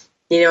 So,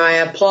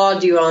 I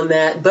applaud you on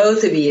that,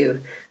 both of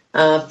you.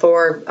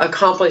 for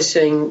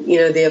accomplishing,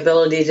 the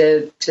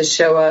ability to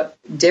show up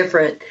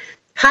different.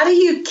 How do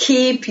you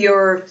keep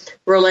your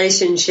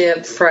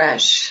relationship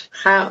fresh?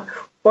 How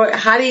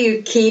do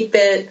you keep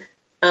it,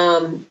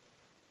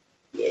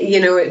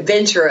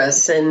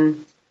 adventurous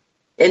and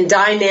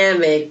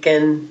dynamic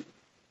and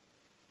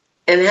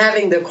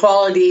having the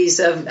qualities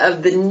of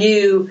the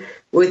new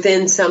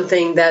within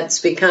something that's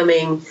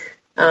becoming,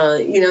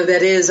 that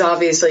is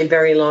obviously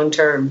very long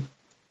term?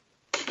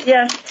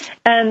 Yes,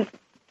 and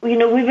we've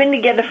been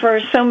together for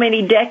so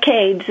many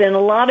decades, and a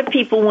lot of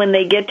people, when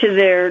they get to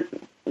their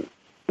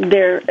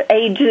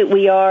age that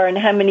we are and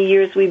how many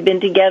years we've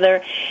been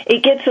together,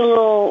 it gets a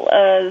little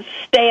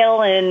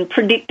stale and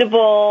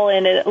predictable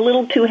and a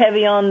little too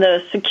heavy on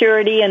the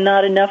security and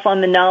not enough on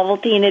the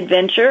novelty and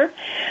adventure.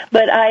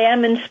 But I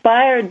am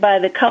inspired by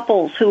the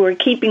couples who are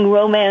keeping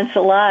romance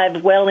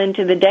alive well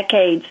into the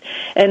decades.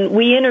 And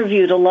we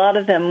interviewed a lot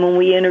of them when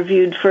we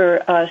interviewed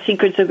for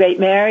Secrets of Great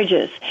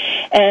Marriages.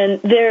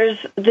 And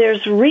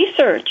there's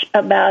research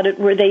about it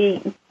where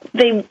they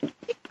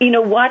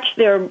watch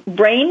their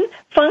brain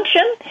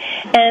function,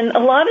 and a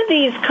lot of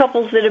these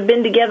couples that have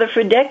been together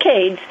for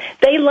decades,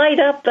 they light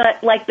up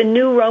like the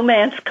new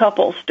romance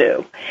couples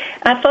do.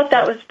 I thought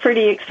that was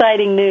pretty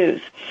exciting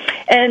news.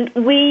 And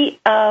we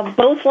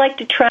both like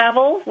to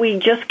travel. We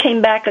just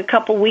came back a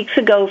couple weeks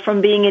ago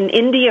from being in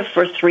India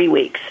for 3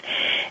 weeks,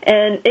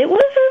 and it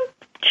was a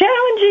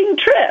challenging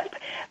trip.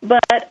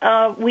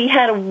 But we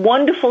had a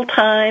wonderful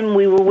time.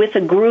 We were with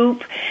a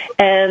group,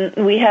 and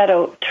we had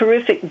a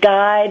terrific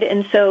guide.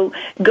 And so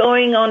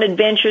going on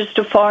adventures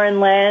to foreign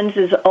lands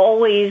is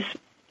always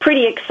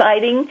pretty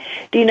exciting.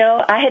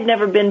 I had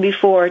never been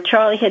before.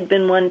 Charlie had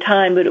been one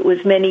time, but it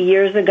was many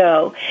years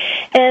ago.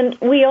 And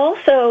we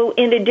also,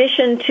 in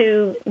addition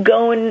to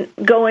going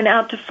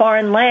out to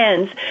foreign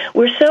lands,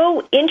 we're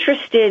so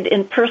interested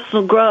in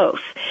personal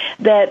growth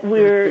that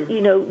we're,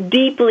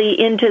 deeply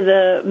into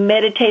the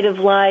meditative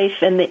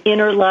life and the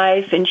inner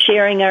life and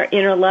sharing our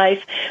inner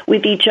life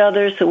with each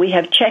other. So we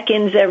have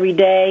check-ins every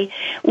day.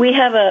 We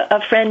have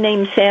a friend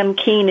named Sam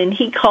Keen, and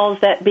he calls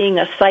that being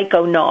a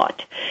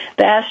psychonaut.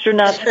 The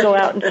astronauts go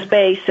out in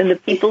space, and the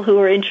people who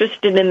are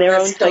interested in their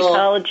own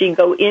psychology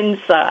go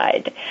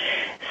inside.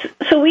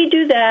 So we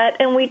do that,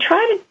 and we try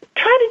to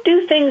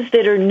do things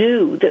that are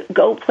new, that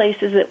go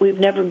places that we've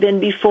never been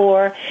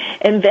before,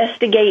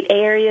 investigate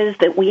areas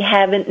that we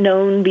haven't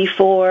known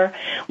before.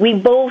 We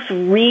both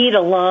read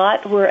a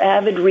lot. We're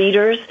avid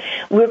readers.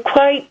 We're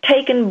quite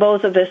taken,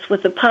 both of us,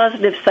 with the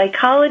positive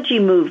psychology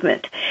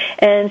movement.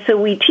 And so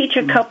we teach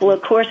a couple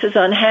of courses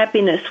on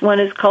happiness. One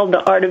is called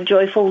The Art of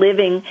Joyful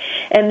Living,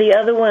 and the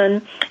other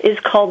one is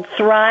called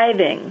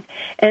Thriving.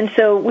 And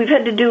so we've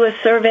had to do a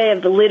survey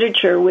of the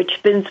literature, which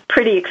has been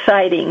pretty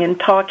exciting, and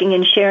talking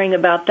and sharing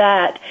about that.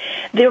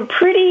 They're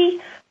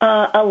pretty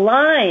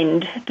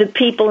aligned, the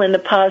people in the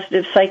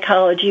positive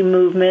psychology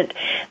movement,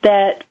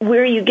 that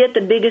where you get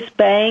the biggest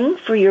bang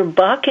for your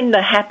buck in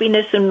the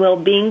happiness and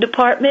well-being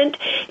department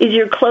is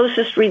your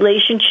closest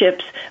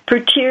relationships,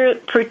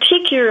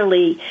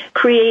 particularly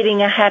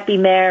creating a happy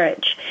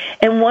marriage.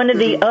 And one of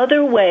the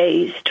other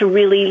ways to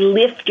really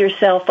lift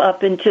yourself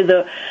up into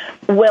the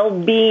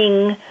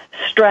well-being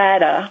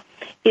strata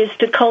is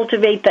to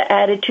cultivate the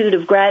attitude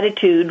of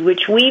gratitude,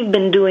 which we've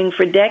been doing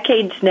for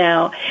decades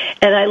now.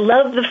 And I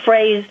love the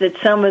phrase that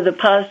some of the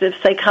positive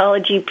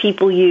psychology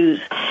people use.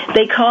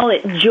 They call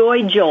it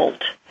joy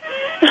jolt.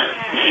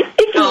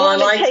 I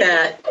like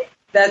that.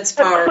 That's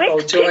powerful,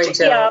 joy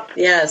jolt.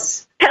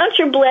 Yes. Count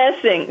your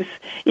blessings.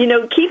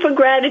 Keep a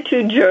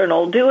gratitude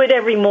journal. Do it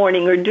every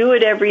morning or do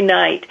it every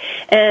night.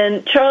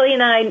 And Charlie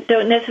and I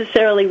don't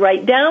necessarily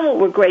write down what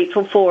we're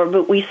grateful for,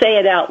 but we say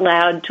it out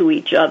loud to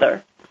each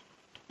other.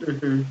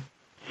 Mm-hmm.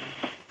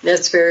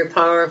 That's very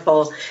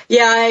powerful.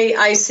 Yeah,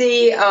 I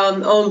see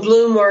on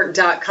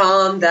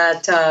Bloomwork.com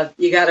that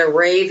you got a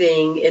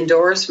raving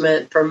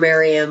endorsement from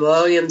Marianne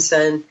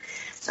Williamson,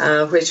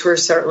 which we're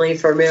certainly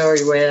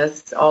familiar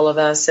with, all of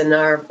us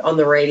on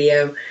the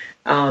radio,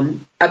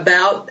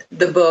 about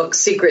the book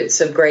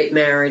Secrets of Great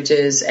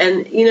Marriages.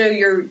 And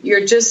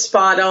you're just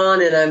spot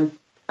on, and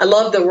I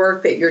love the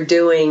work that you're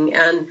doing,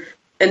 and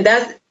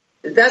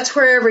that's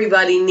where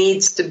everybody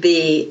needs to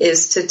be,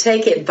 is to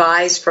take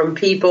advice from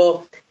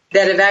people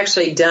that have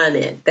actually done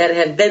it, that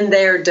have been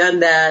there,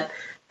 done that,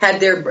 had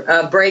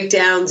their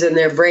breakdowns and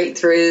their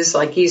breakthroughs,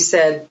 like you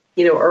said,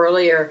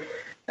 earlier,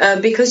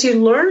 because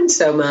you learn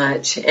so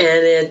much, and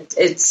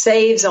it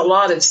saves a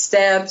lot of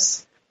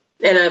steps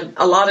and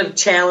a lot of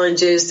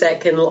challenges that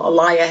can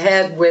lie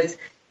ahead with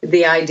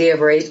the idea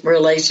of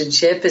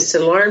relationship, is to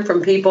learn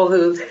from people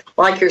who,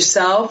 like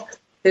yourself,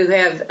 who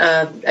have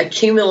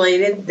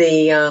accumulated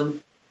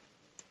the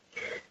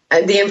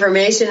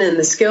information and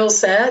the skill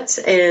sets,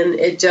 and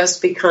it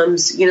just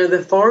becomes,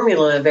 the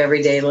formula of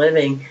everyday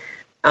living.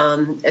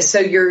 So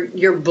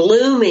you're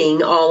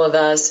blooming all of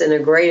us in a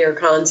greater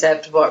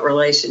concept of what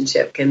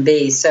relationship can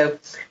be. So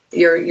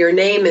your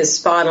name is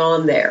spot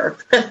on there.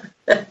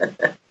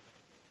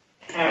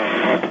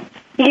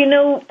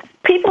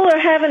 people are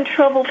having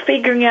trouble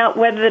figuring out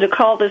whether to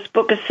call this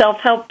book a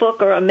self-help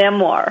book or a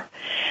memoir.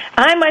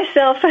 I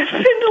myself have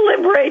been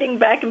deliberating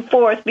back and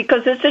forth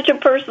because it's such a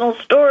personal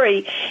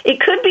story. It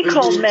could be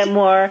called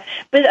memoir,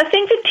 but I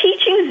think the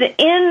teachings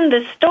in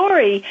the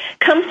story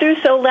come through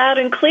so loud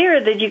and clear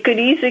that you could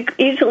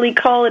easily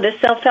call it a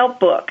self-help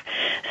book.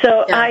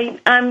 So yeah.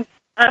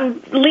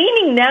 I'm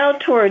leaning now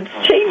towards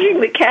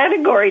changing the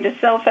category to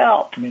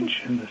self-help.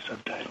 Mention the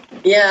subtitle.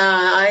 Yeah,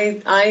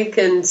 I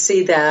can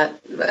see that.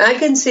 I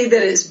can see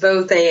that it's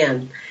both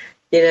and,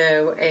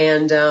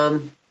 and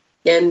that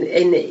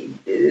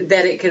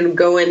it can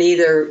go in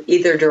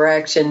either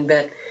direction,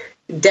 but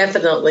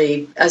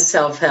definitely a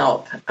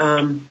self-help.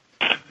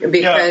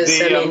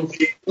 Because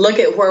look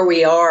at where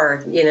we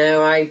are.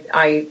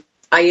 I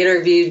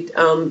interviewed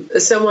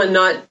someone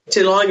not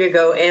too long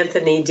ago,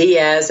 Anthony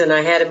Diaz, and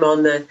I had him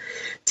on the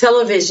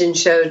television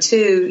show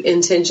too,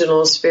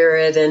 Intentional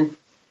Spirit, and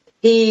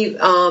he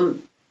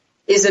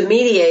is a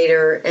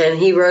mediator, and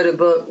he wrote a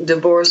book,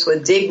 Divorce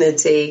with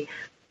Dignity,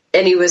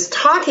 and he was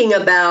talking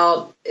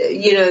about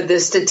the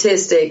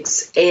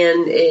statistics,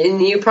 and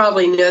you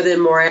probably know them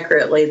more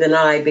accurately than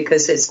I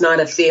because it's not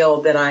a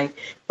field that I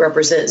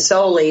represent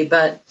solely,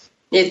 but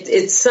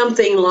it's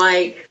something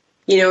like,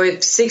 if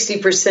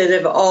 60%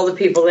 of all the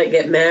people that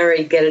get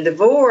married get a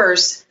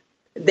divorce,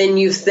 then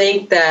you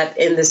think that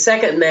in the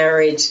second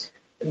marriage,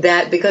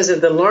 that because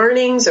of the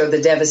learnings or the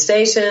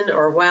devastation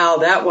or, wow,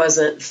 that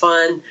wasn't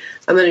fun,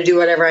 I'm going to do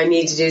whatever I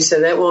need to do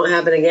so that won't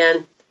happen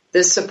again.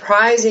 The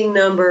surprising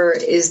number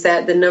is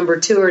that the number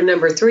 2 or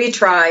number 3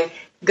 try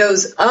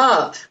goes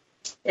up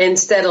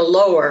instead of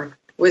lower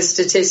with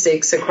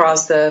statistics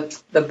across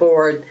the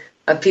board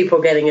of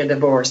people getting a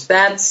divorce.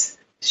 That's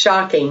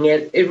shocking.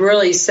 It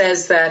really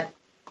says that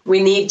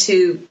we need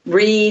to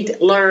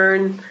read,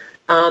 learn,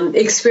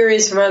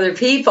 experience from other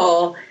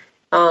people,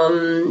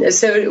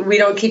 so we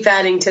don't keep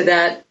adding to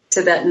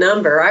that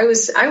number. I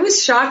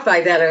was shocked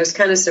by that. I was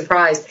kind of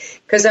surprised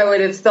because I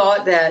would have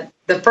thought that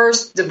the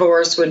first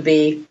divorce would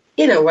be,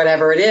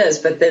 whatever it is,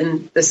 but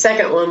then the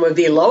second one would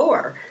be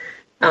lower,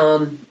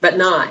 but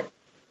not.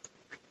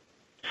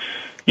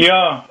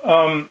 Yeah,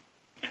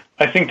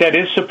 I think that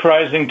is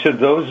surprising to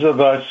those of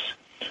us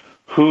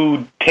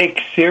who take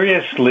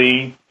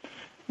seriously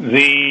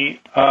the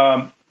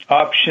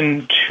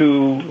option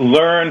to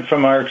learn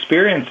from our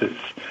experiences.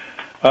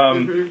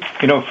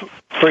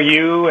 For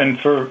you and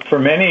for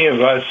many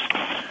of us,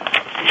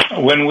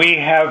 when we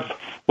have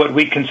what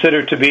we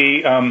consider to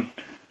be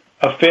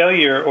a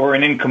failure or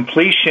an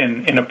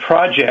incompletion in a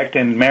project,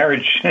 and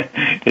marriage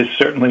is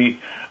certainly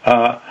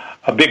a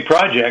big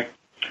project,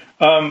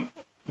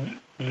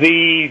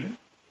 the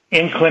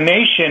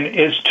inclination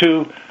is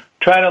to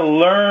try to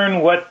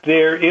learn what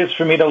there is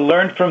for me to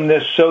learn from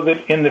this so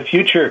that in the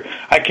future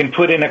I can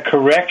put in a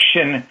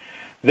correction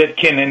that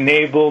can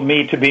enable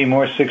me to be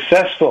more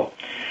successful.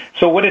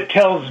 So what it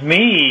tells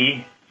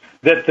me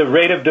that the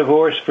rate of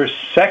divorce for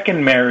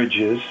second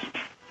marriages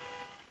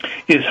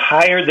is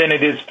higher than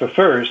it is for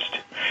first,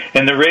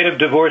 and the rate of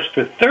divorce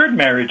for third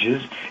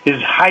marriages is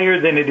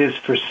higher than it is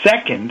for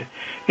second,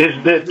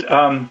 is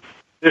that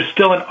there's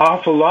still an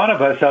awful lot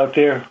of us out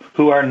there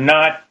who are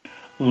not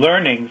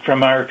learning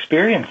from our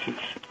experiences.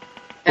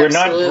 Absolutely. We're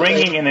not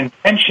bringing an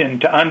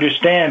intention to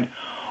understand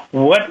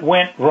what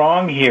went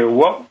wrong here.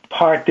 What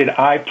part did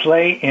I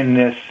play in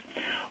this?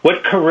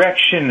 What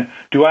correction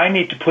do I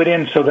need to put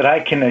in so that I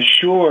can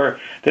assure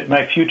that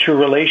my future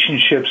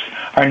relationships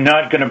are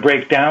not going to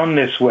break down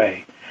this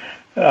way?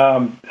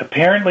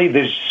 Apparently,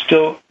 there's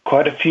still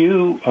quite a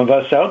few of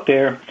us out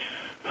there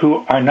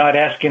who are not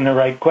asking the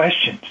right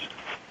questions.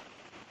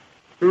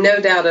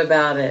 No doubt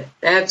about it.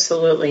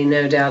 Absolutely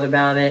no doubt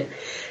about it.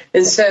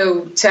 And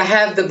so to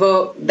have the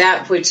book,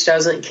 That Which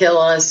Doesn't Kill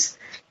Us,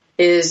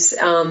 is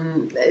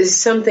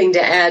something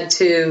to add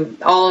to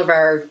all of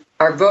our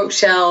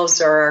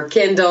bookshelves or our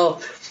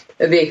Kindle,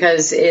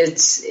 because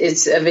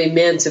it's of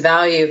immense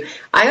value.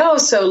 I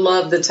also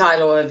love the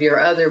title of your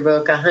other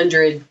book,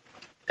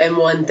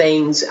 101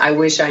 Things I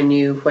Wish I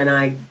Knew When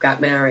I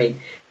Got Married.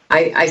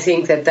 I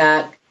think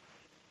that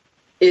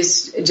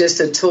is just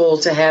a tool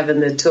to have in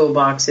the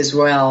toolbox as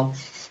well,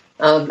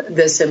 of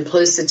the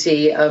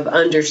simplicity of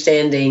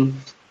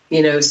understanding,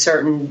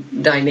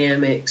 certain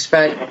dynamics.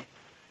 But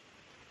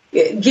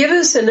give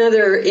us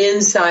another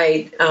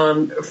insight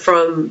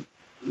from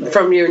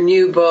your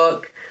new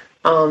book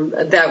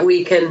that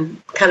we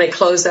can kind of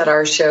close out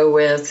our show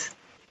with.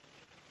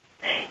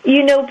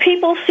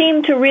 People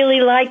seem to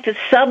really like the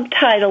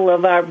subtitle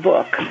of our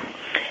book,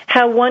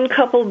 How One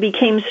Couple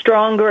Became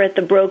Stronger at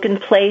the Broken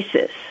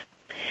Places.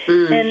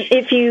 And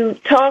if you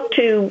talk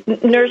to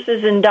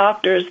nurses and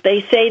doctors,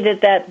 they say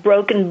that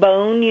broken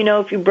bone,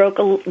 if you broke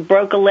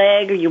a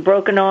leg or you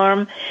broke an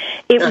arm,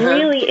 it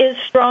really is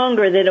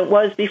stronger than it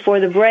was before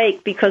the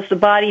break, because the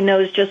body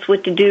knows just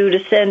what to do to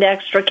send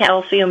extra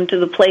calcium to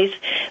the place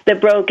that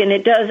broke, and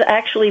it does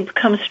actually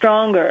become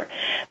stronger.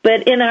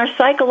 But in our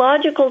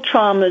psychological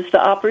traumas,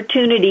 the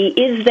opportunity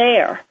is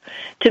there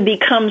to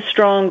become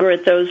stronger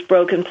at those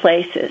broken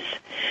places.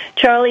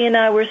 Charlie and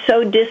I were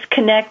so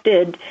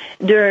disconnected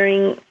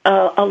during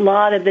a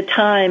lot of the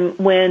time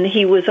when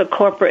he was a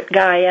corporate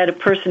guy, had a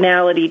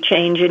personality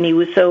change, and he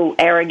was so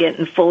arrogant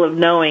and full of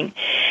knowing,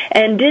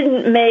 and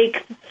didn't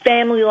make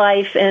family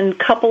life and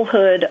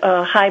couplehood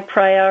a high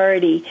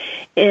priority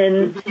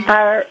in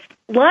our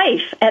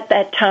life at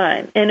that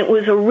time. And it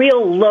was a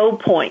real low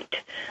point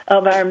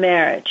of our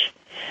marriage.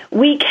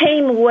 We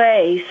came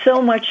away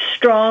so much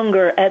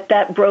stronger at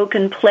that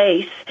broken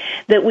place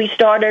that we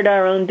started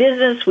our own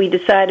business. We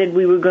decided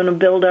we were going to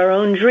build our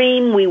own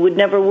dream. We would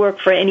never work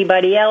for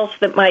anybody else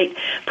that might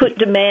put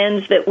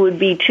demands that would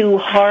be too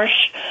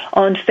harsh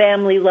on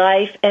family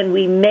life, and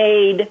we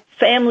made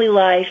family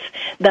life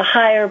the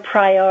higher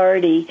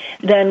priority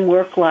than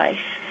work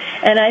life.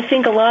 And I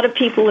think a lot of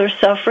people are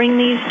suffering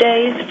these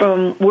days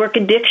from work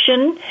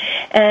addiction,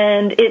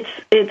 and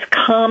it's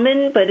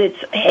common, but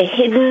it's a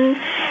hidden,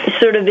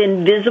 sort of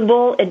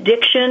invisible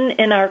addiction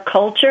in our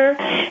culture.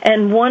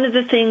 And one of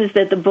the things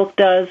that the book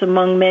does,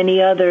 among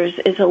many others,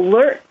 is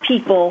alert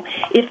people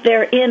if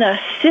they're in a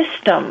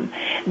system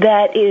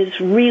that is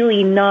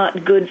really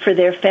not good for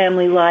their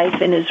family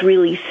life and is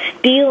really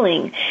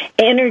stealing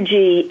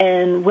energy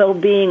and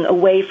well-being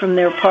away from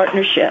their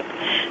partnership.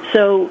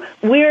 So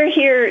we're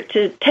here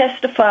to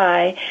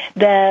testify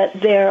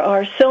that there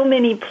are so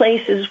many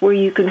places where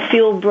you can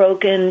feel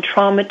broken,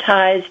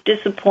 traumatized,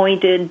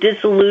 disappointed,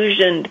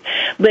 disillusioned.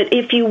 But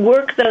if you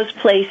work those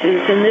places,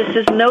 and this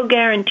is no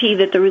guarantee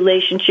that the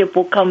relationship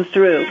will come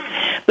through,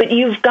 but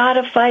you've got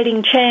a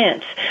fighting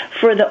chance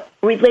for the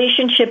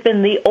relationship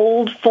in the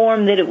old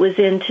form that it was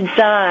in to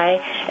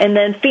die, and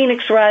then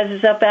Phoenix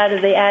rises up out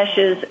of the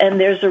ashes, and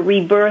there's a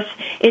rebirth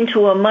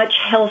into a much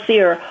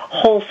healthier,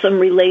 wholesome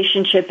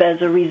relationship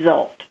as a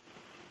result.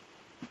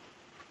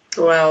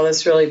 Wow,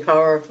 that's really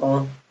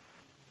powerful.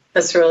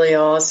 That's really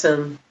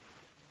awesome.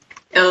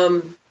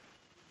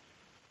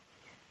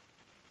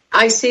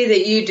 I see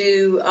that you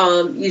do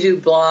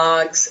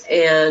blogs,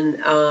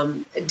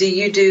 and do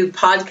you do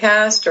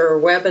podcasts or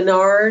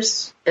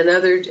webinars and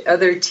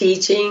other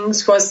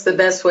teachings? What's the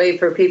best way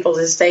for people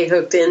to stay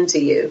hooked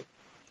into you?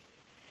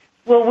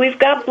 Well, we've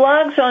got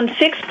blogs on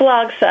 6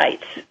 blog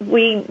sites.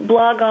 We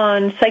blog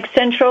on Psych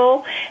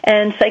Central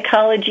and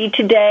Psychology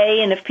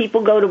Today, and if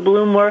people go to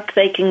Bloomwork,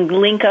 they can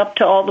link up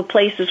to all the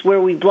places where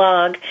we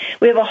blog.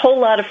 We have a whole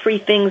lot of free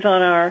things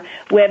on our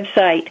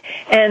website,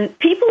 and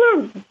people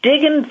are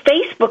digging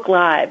Facebook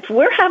Live.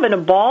 We're having a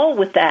ball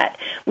with that.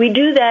 We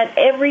do that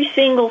every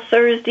single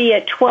Thursday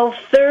at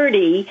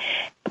 12:30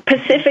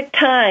 Pacific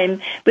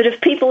time, but if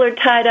people are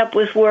tied up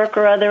with work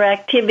or other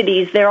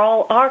activities, they're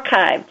all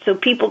archived, so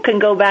people can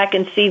go back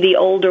and see the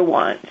older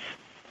ones.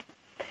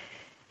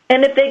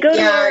 And if they go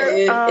to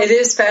our... it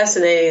is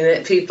fascinating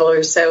that people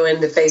are so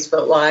into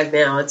Facebook Live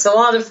now. It's a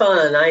lot of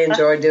fun. I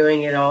enjoy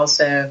doing it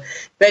also.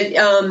 But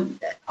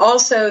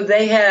also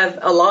they have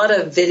a lot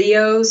of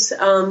videos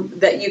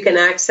that you can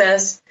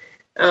access.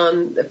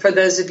 For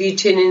those of you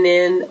tuning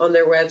in on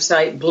their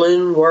website,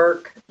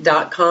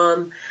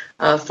 bloomwork.com.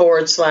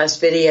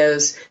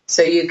 /videos,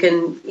 so you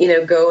can,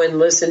 go and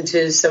listen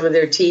to some of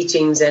their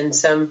teachings and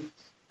some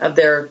of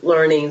their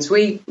learnings.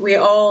 We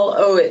all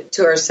owe it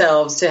to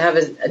ourselves to have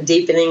a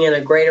deepening and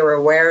a greater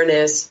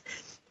awareness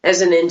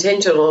as an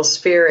intentional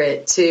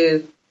spirit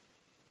to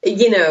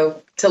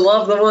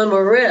love the one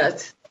we're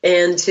with,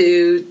 and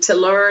to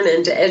learn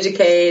and to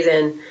educate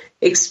and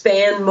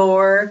expand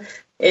more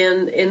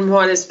in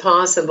what is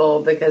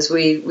possible, because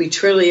we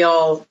truly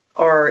all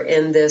are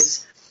in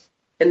this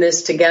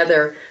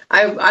together.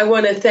 I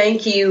want to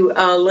thank you,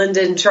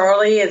 Linda and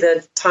Charlie.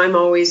 The time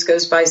always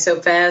goes by so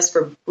fast,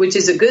 which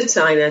is a good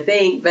sign, I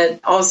think,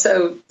 but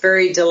also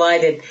very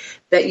delighted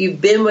that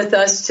you've been with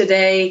us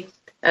today.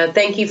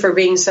 Thank you for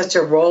being such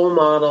a role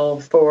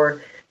model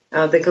for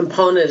the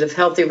component of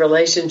healthy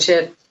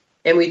relationship,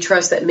 and we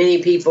trust that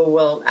many people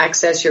will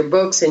access your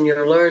books and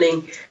your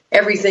learning,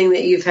 everything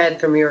that you've had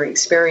from your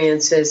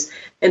experiences.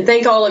 And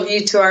thank all of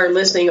you to our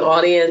listening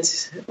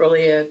audience.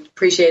 Really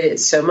appreciate it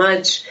so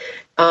much.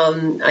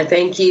 I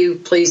thank you.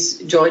 Please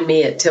join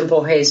me at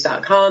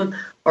templehays.com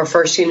or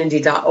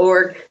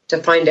firstunity.org to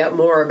find out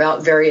more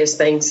about various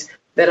things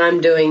that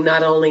I'm doing,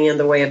 not only in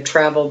the way of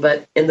travel,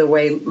 but in the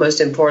way, most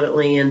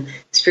importantly, in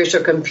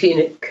spiritual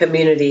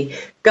community.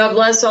 God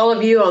bless all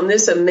of you on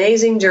this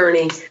amazing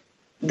journey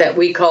that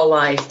we call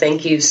life.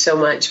 Thank you so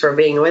much for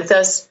being with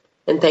us,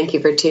 and thank you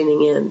for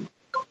tuning in.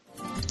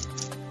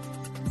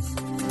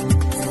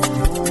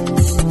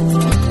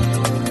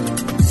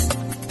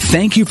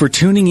 Thank you for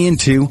tuning in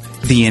to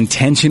The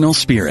Intentional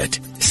Spirit,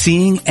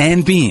 Seeing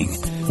and Being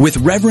with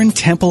Reverend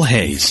Temple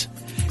Hayes.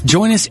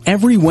 Join us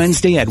every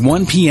Wednesday at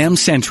 1 p.m.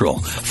 Central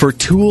for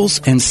tools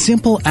and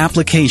simple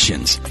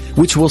applications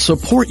which will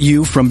support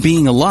you from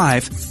being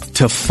alive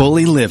to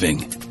fully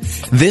living.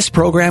 This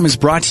program is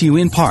brought to you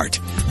in part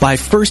by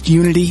First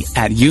Unity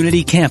at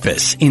Unity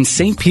Campus in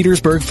St.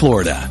 Petersburg,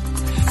 Florida.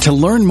 To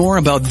learn more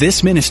about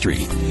this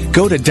ministry,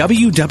 go to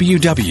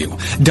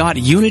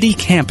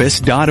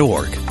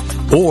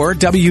www.unitycampus.org or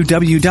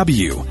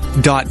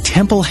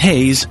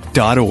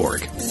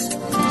www.templehays.org.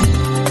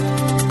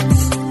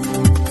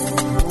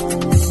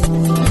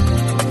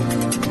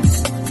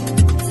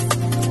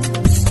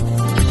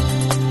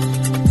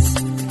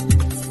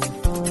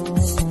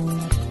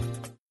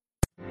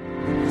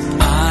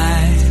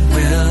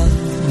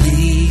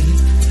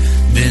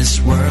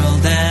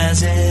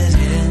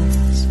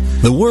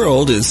 The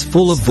world is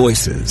full of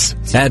voices,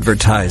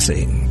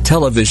 advertising,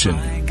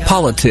 television,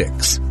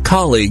 politics,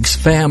 colleagues,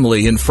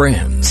 family, and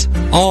friends.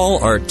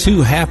 All are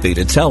too happy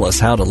to tell us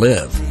how to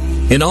live.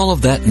 In all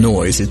of that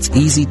noise, it's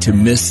easy to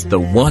miss the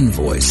one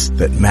voice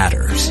that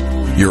matters,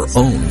 your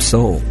own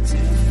soul.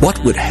 What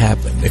would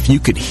happen if you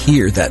could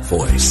hear that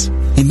voice?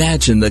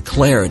 Imagine the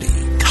clarity,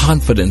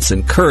 confidence,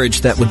 and courage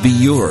that would be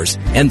yours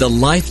and the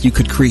life you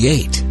could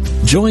create.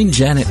 Join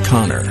Janet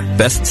Connor,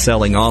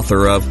 best-selling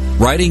author of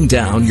Writing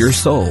Down Your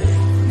Soul,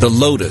 The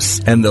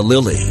Lotus and the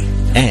Lily,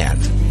 and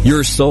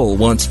Your Soul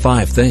Wants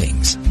 5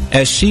 Things,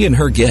 as she and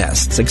her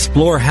guests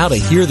explore how to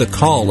hear the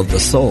call of the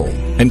soul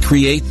and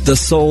create the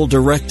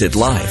soul-directed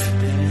life.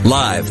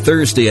 Live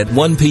Thursday at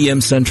 1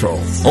 p.m.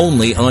 Central,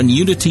 only on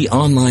Unity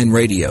Online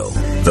Radio,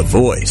 the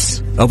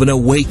voice of an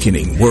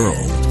awakening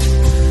world.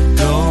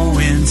 Go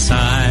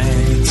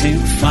inside to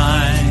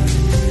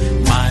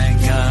find my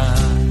God.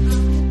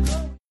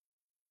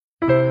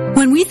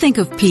 When we think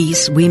of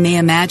peace, we may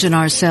imagine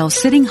ourselves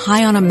sitting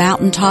high on a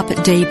mountaintop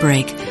at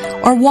daybreak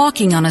or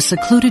walking on a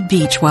secluded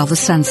beach while the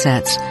sun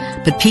sets.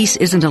 But peace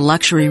isn't a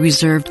luxury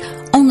reserved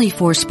only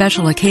for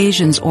special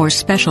occasions or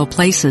special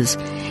places.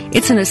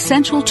 It's an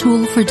essential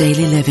tool for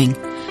daily living.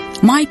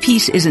 My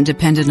peace isn't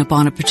dependent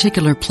upon a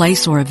particular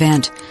place or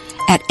event.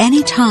 At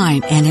any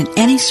time and in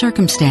any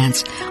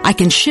circumstance, I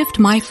can shift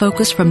my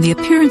focus from the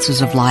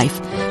appearances of life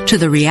to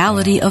the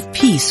reality of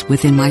peace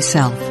within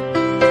myself.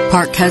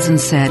 Park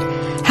Cousins said,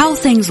 "How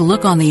things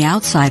look on the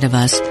outside of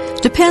us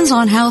depends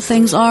on how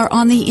things are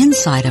on the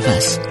inside of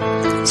us."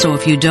 So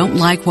if you don't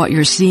like what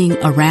you're seeing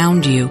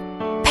around you,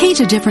 paint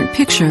a different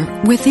picture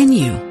within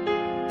you.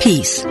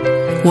 Peace.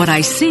 What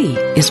I see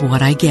is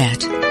what I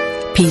get.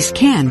 Peace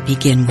can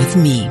begin with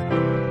me.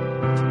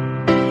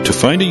 To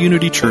find a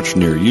Unity Church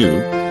near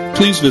you,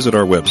 please visit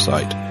our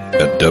website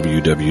at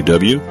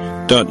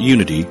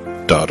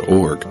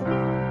www.unity.org.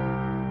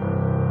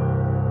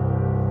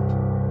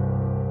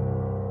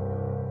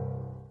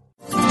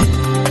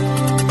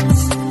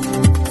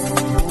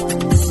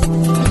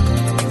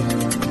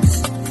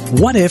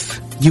 What if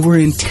you were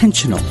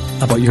intentional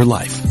about your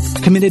life,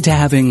 committed to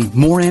having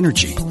more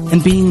energy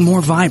and being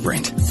more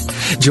vibrant?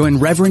 Join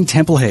Reverend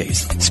Temple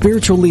Hayes,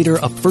 spiritual leader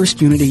of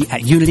First Unity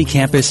at Unity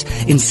Campus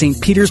in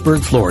St.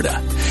 Petersburg,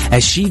 Florida,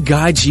 as she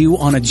guides you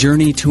on a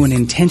journey to an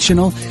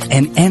intentional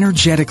and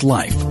energetic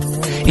life.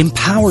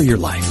 Empower your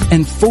life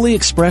and fully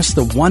express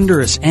the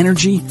wondrous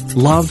energy,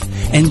 love,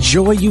 and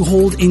joy you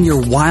hold in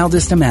your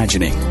wildest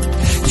imagining.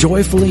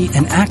 Joyfully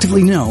and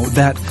actively know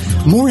that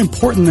more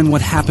important than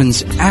what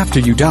happens after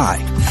you die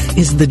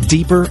is the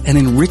deeper and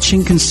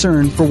enriching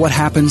concern for what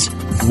happens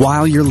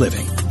while you're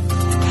living.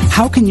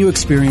 How can you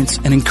experience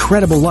an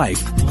incredible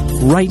life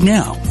right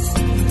now?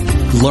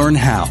 Learn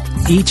how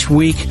each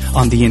week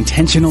on The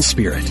Intentional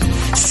Spirit,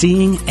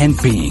 Seeing and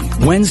Being,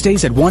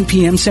 Wednesdays at 1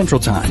 p.m. Central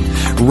Time,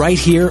 right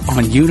here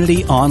on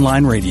Unity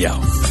Online Radio,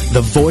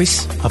 the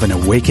voice of an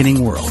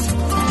awakening world.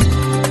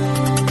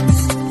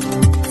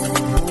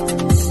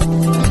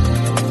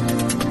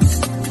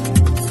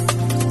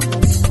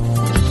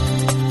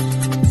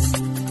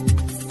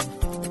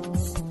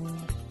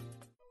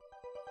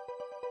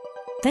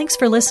 Thanks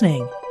for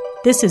listening.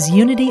 This is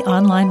Unity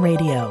Online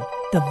Radio,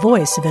 the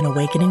voice of an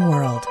awakening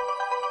world.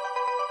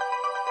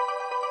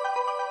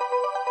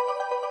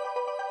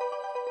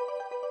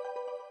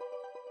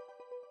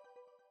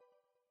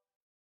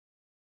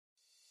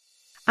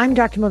 I'm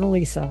Dr. Mona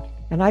Lisa,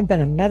 and I've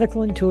been a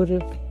medical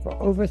intuitive for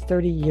over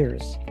 30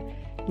 years.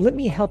 Let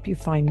me help you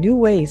find new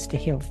ways to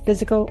heal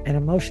physical and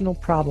emotional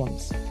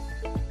problems.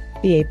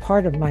 Be a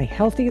part of my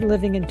Healthy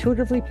Living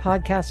Intuitively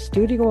podcast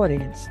studio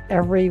audience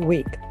every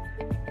week.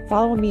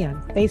 Follow me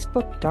on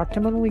Facebook,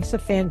 Dr. Mona Lisa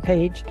fan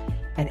page,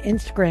 and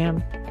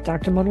Instagram,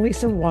 Dr. Mona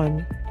Lisa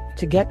 1,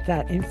 to get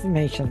that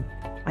information.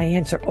 I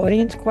answer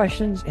audience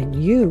questions,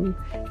 and you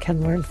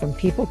can learn from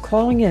people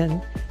calling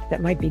in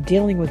that might be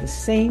dealing with the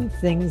same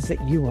things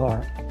that you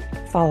are.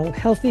 Follow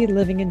Healthy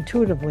Living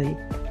Intuitively,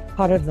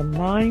 part of the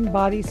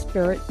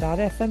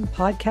MindBodySpirit.fm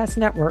podcast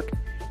network,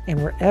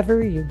 and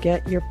wherever you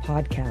get your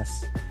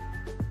podcasts.